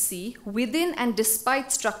agency within and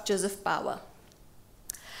despite structures of power.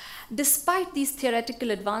 Despite these theoretical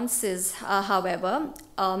advances, however,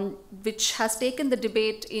 which has taken the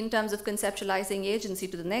debate in terms of conceptualizing agency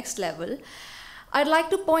to the next level, I'd like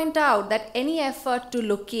to point out that any effort to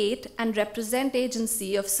locate and represent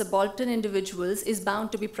agency of subaltern individuals is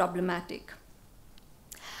bound to be problematic.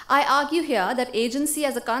 I argue here that agency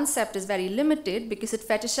as a concept is very limited because it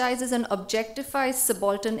fetishizes and objectifies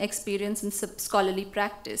subaltern experience in scholarly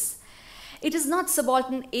practice. It is not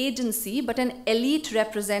subaltern agency, but an elite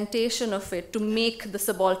representation of it to make the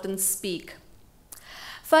subalterns speak.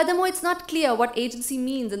 Furthermore, it's not clear what agency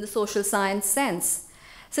means in the social science sense.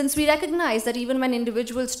 Since we recognize that even when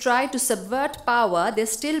individuals try to subvert power, they're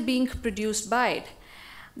still being produced by it,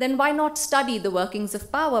 then why not study the workings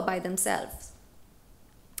of power by themselves?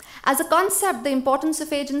 As a concept, the importance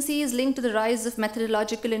of agency is linked to the rise of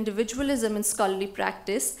methodological individualism in scholarly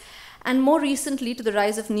practice, and more recently to the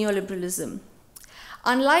rise of neoliberalism.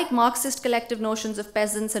 Unlike Marxist collective notions of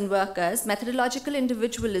peasants and workers, methodological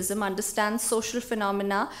individualism understands social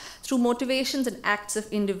phenomena through motivations and acts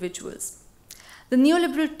of individuals. The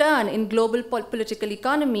neoliberal turn in global political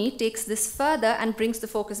economy takes this further and brings the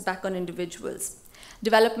focus back on individuals.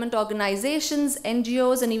 Development organizations,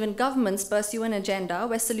 NGOs, and even governments pursue an agenda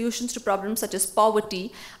where solutions to problems such as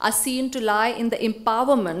poverty are seen to lie in the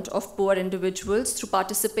empowerment of poor individuals through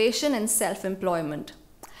participation and self-employment.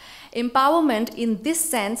 Empowerment in this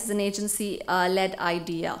sense is an agency-led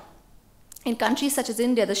idea. In countries such as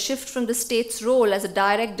India, the shift from the state's role as a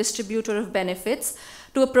direct distributor of benefits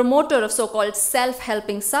to a promoter of so-called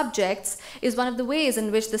self-helping subjects is one of the ways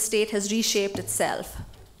in which the state has reshaped itself.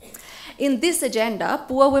 In this agenda,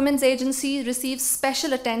 poor women's agency receives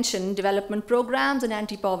special attention in development programs and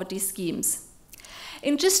anti-poverty schemes.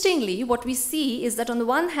 Interestingly, what we see is that on the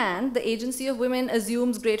one hand, the agency of women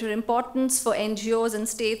assumes greater importance for NGOs and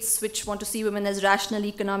states which want to see women as rational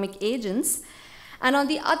economic agents. And on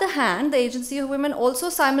the other hand, the agency of women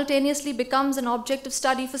also simultaneously becomes an object of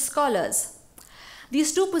study for scholars.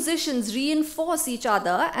 These two positions reinforce each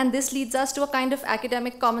other, and this leads us to a kind of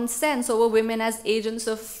academic common sense over women as agents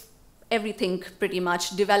of everything pretty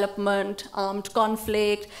much, development, armed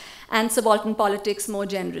conflict, and subaltern politics more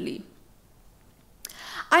generally.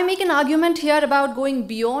 I make an argument here about going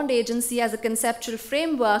beyond agency as a conceptual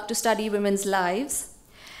framework to study women's lives.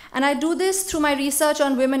 And I do this through my research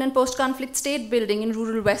on women and post-conflict state building in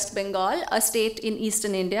rural West Bengal, a state in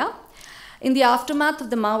eastern India, in the aftermath of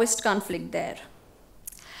the Maoist conflict there.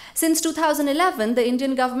 Since 2011, the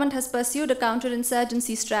Indian government has pursued a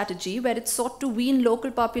counterinsurgency strategy where it sought to wean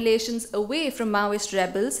local populations away from Maoist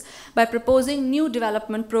rebels by proposing new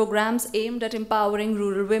development programs aimed at empowering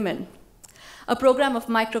rural women. A program of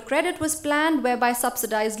microcredit was planned whereby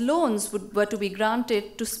subsidized loans were to be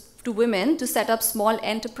granted to women to set up small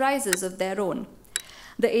enterprises of their own.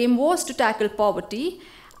 The aim was to tackle poverty,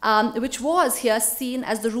 which was here seen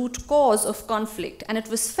as the root cause of conflict. And it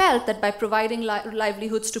was felt that by providing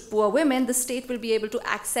livelihoods to poor women, the state will be able to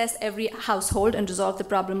access every household and resolve the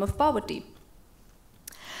problem of poverty.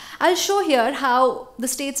 I'll show here how the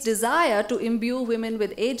state's desire to imbue women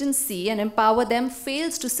with agency and empower them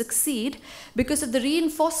fails to succeed because of the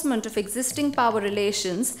reinforcement of existing power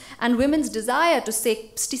relations and women's desire to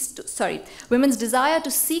seek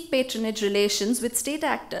patronage relations with state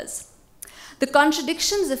actors. The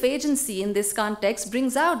contradictions of agency in this context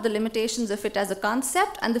brings out the limitations of it as a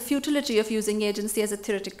concept and the futility of using agency as a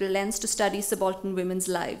theoretical lens to study subaltern women's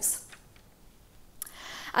lives.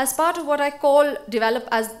 As part of what I call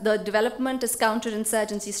the development as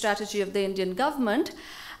counterinsurgency strategy of the Indian government,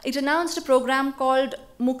 it announced a program called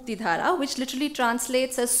Muktidhara, which literally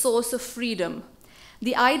translates as source of freedom.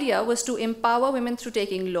 The idea was to empower women through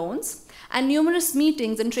taking loans, and numerous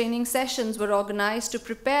meetings and training sessions were organized to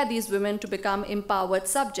prepare these women to become empowered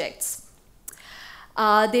subjects.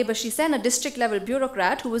 Debashi Sen, a district-level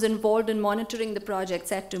bureaucrat who was involved in monitoring the project,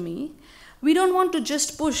 said to me, "We don't want to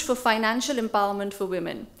just push for financial empowerment for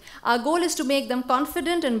women. Our goal is to make them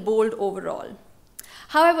confident and bold overall."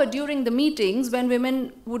 However, during the meetings, when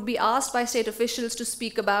women would be asked by state officials to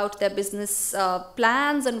speak about their business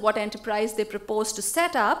plans and what enterprise they propose to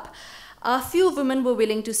set up, A few women were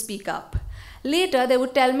willing to speak up. Later, they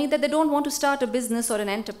would tell me that they don't want to start a business or an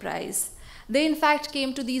enterprise. They, in fact,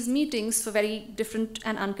 came to these meetings for very different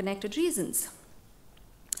and unconnected reasons.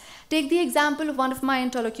 Take the example of one of my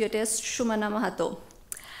interlocutors, Shumana Mahato.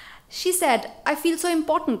 She said, I feel so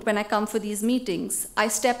important when I come for these meetings. I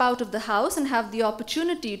step out of the house and have the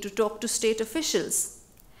opportunity to talk to state officials.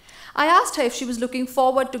 I asked her if she was looking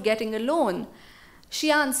forward to getting a loan. She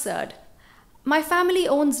answered, my family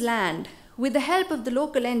owns land. With the help of the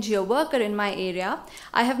local NGO worker in my area,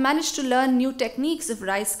 I have managed to learn new techniques of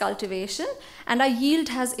rice cultivation and our yield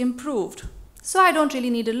has improved. So I don't really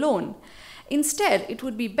need a loan. Instead, it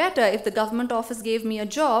would be better if the government office gave me a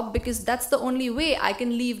job because that's the only way I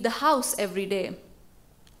can leave the house every day.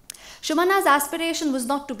 Shumana's aspiration was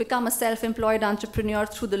not to become a self-employed entrepreneur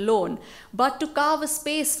through the loan, but to carve a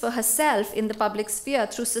space for herself in the public sphere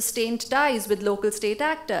through sustained ties with local state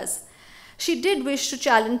actors. She did wish to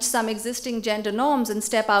challenge some existing gender norms and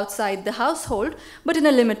step outside the household, but in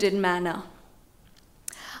a limited manner.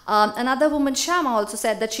 Another woman, Shama, also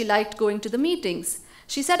said that she liked going to the meetings.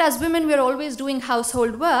 She said, as women, we're always doing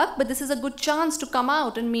household work, but this is a good chance to come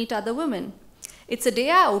out and meet other women. It's a day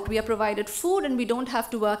out, we are provided food, and we don't have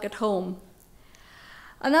to work at home.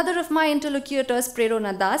 Another of my interlocutors,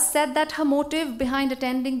 Prerona Das, said that her motive behind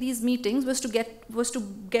attending these meetings was to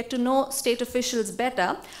get to know state officials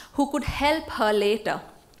better who could help her later.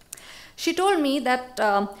 She told me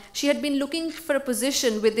that she had been looking for a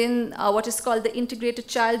position within what is called the Integrated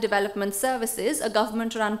Child Development Services, a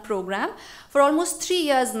government-run program, for almost 3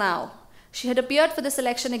 years now. She had appeared for the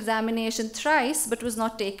selection examination thrice but was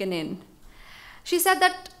not taken in. She said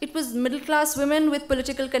that it was middle-class women with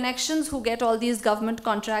political connections who get all these government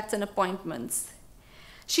contracts and appointments.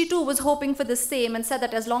 She too was hoping for the same and said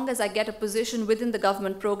that as long as I get a position within the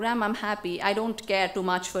government program, I'm happy. I don't care too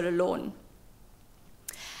much for a loan.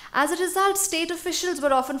 As a result, state officials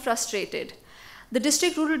were often frustrated. The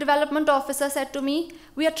district rural development officer said to me,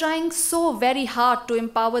 we are trying so very hard to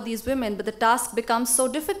empower these women, but the task becomes so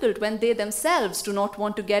difficult when they themselves do not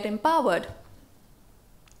want to get empowered.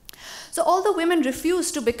 So although women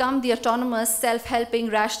refused to become the autonomous, self-helping,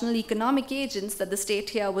 rational economic agents that the state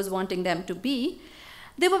here was wanting them to be,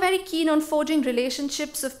 they were very keen on forging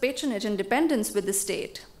relationships of patronage and dependence with the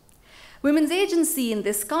state. Women's agency in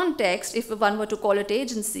this context, if one were to call it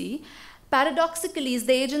agency, paradoxically is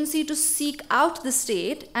the agency to seek out the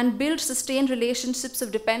state and build sustained relationships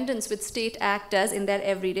of dependence with state actors in their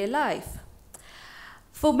everyday life.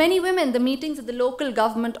 For many women, the meetings at the local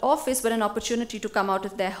government office were an opportunity to come out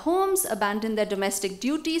of their homes, abandon their domestic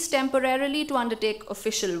duties temporarily to undertake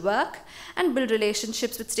official work, and build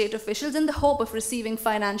relationships with state officials in the hope of receiving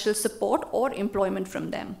financial support or employment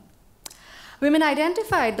from them. Women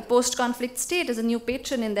identified the post-conflict state as a new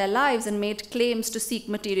patron in their lives and made claims to seek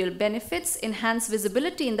material benefits, enhance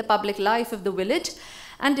visibility in the public life of the village,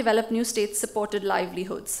 and develop new state-supported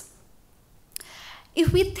livelihoods.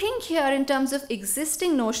 If we think here in terms of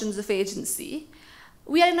existing notions of agency,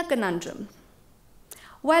 we are in a conundrum.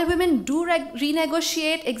 While women do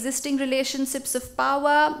renegotiate existing relationships of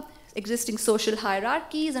power, existing social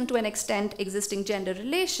hierarchies, and to an extent existing gender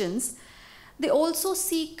relations, they also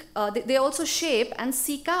shape and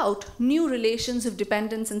seek out new relations of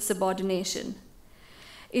dependence and subordination.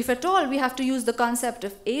 If at all we have to use the concept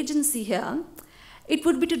of agency here, it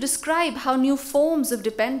would be to describe how new forms of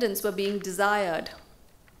dependence were being desired.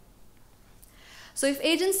 So if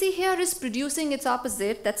agency here is producing its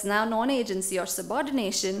opposite, that's now non-agency or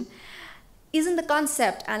subordination, isn't the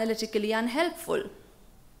concept analytically unhelpful?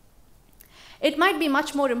 It might be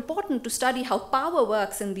much more important to study how power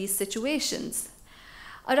works in these situations.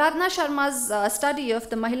 Aradhana Sharma's study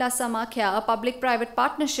of the Mahila Samakhya, a public-private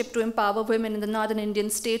partnership to empower women in the northern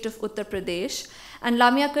Indian state of Uttar Pradesh, and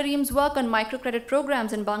Lamia Karim's work on microcredit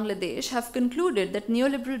programs in Bangladesh have concluded that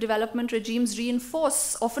neoliberal development regimes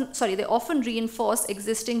often reinforce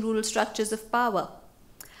existing rural structures of power.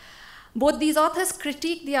 Both these authors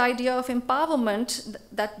critique the idea of empowerment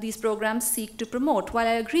that these programs seek to promote. While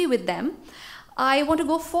I agree with them, I want to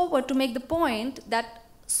go forward to make the point that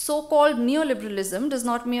so-called neoliberalism does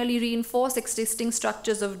not merely reinforce existing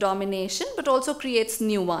structures of domination, but also creates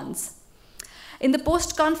new ones. In the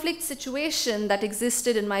post-conflict situation that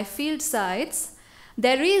existed in my field sites,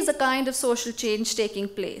 there is a kind of social change taking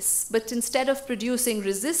place, but instead of producing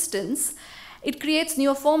resistance, it creates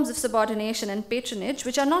newer forms of subordination and patronage,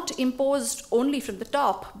 which are not imposed only from the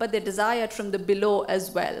top, but they're desired from the below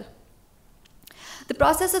as well. The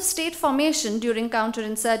process of state formation during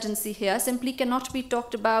counterinsurgency here simply cannot be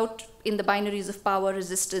talked about in the binaries of power,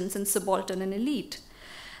 resistance, and subaltern and elite.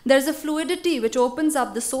 There is a fluidity which opens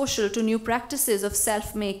up the social to new practices of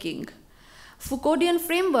self-making. Foucauldian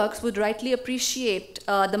frameworks would rightly appreciate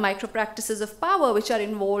the micro-practices of power which are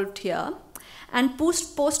involved here, and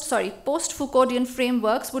post-Foucauldian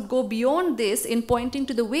frameworks would go beyond this in pointing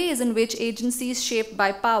to the ways in which agency is shaped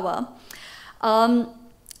by power,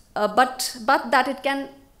 but that it can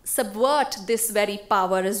subvert this very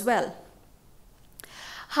power as well.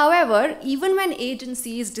 However, even when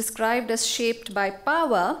agency is described as shaped by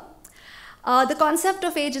power, the concept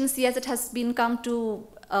of agency as it has come to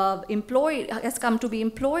be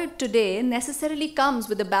employed today necessarily comes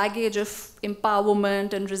with a baggage of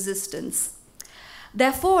empowerment and resistance.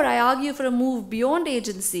 Therefore, I argue for a move beyond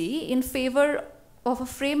agency in favor of a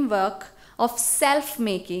framework of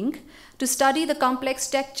self-making to study the complex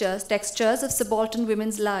textures of subaltern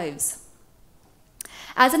women's lives.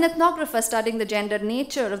 As an ethnographer studying the gendered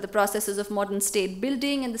nature of the processes of modern state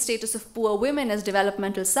building and the status of poor women as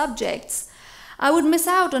developmental subjects, I would miss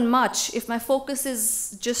out on much if my focus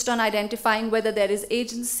is just on identifying whether there is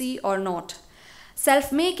agency or not.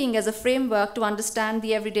 Self-making as a framework to understand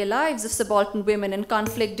the everyday lives of subaltern women in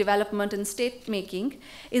conflict, development, and state-making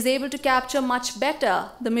is able to capture much better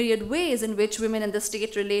the myriad ways in which women and the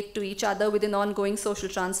state relate to each other within ongoing social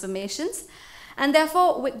transformations, and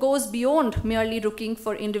therefore goes beyond merely looking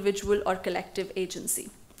for individual or collective agency.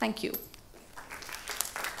 Thank you.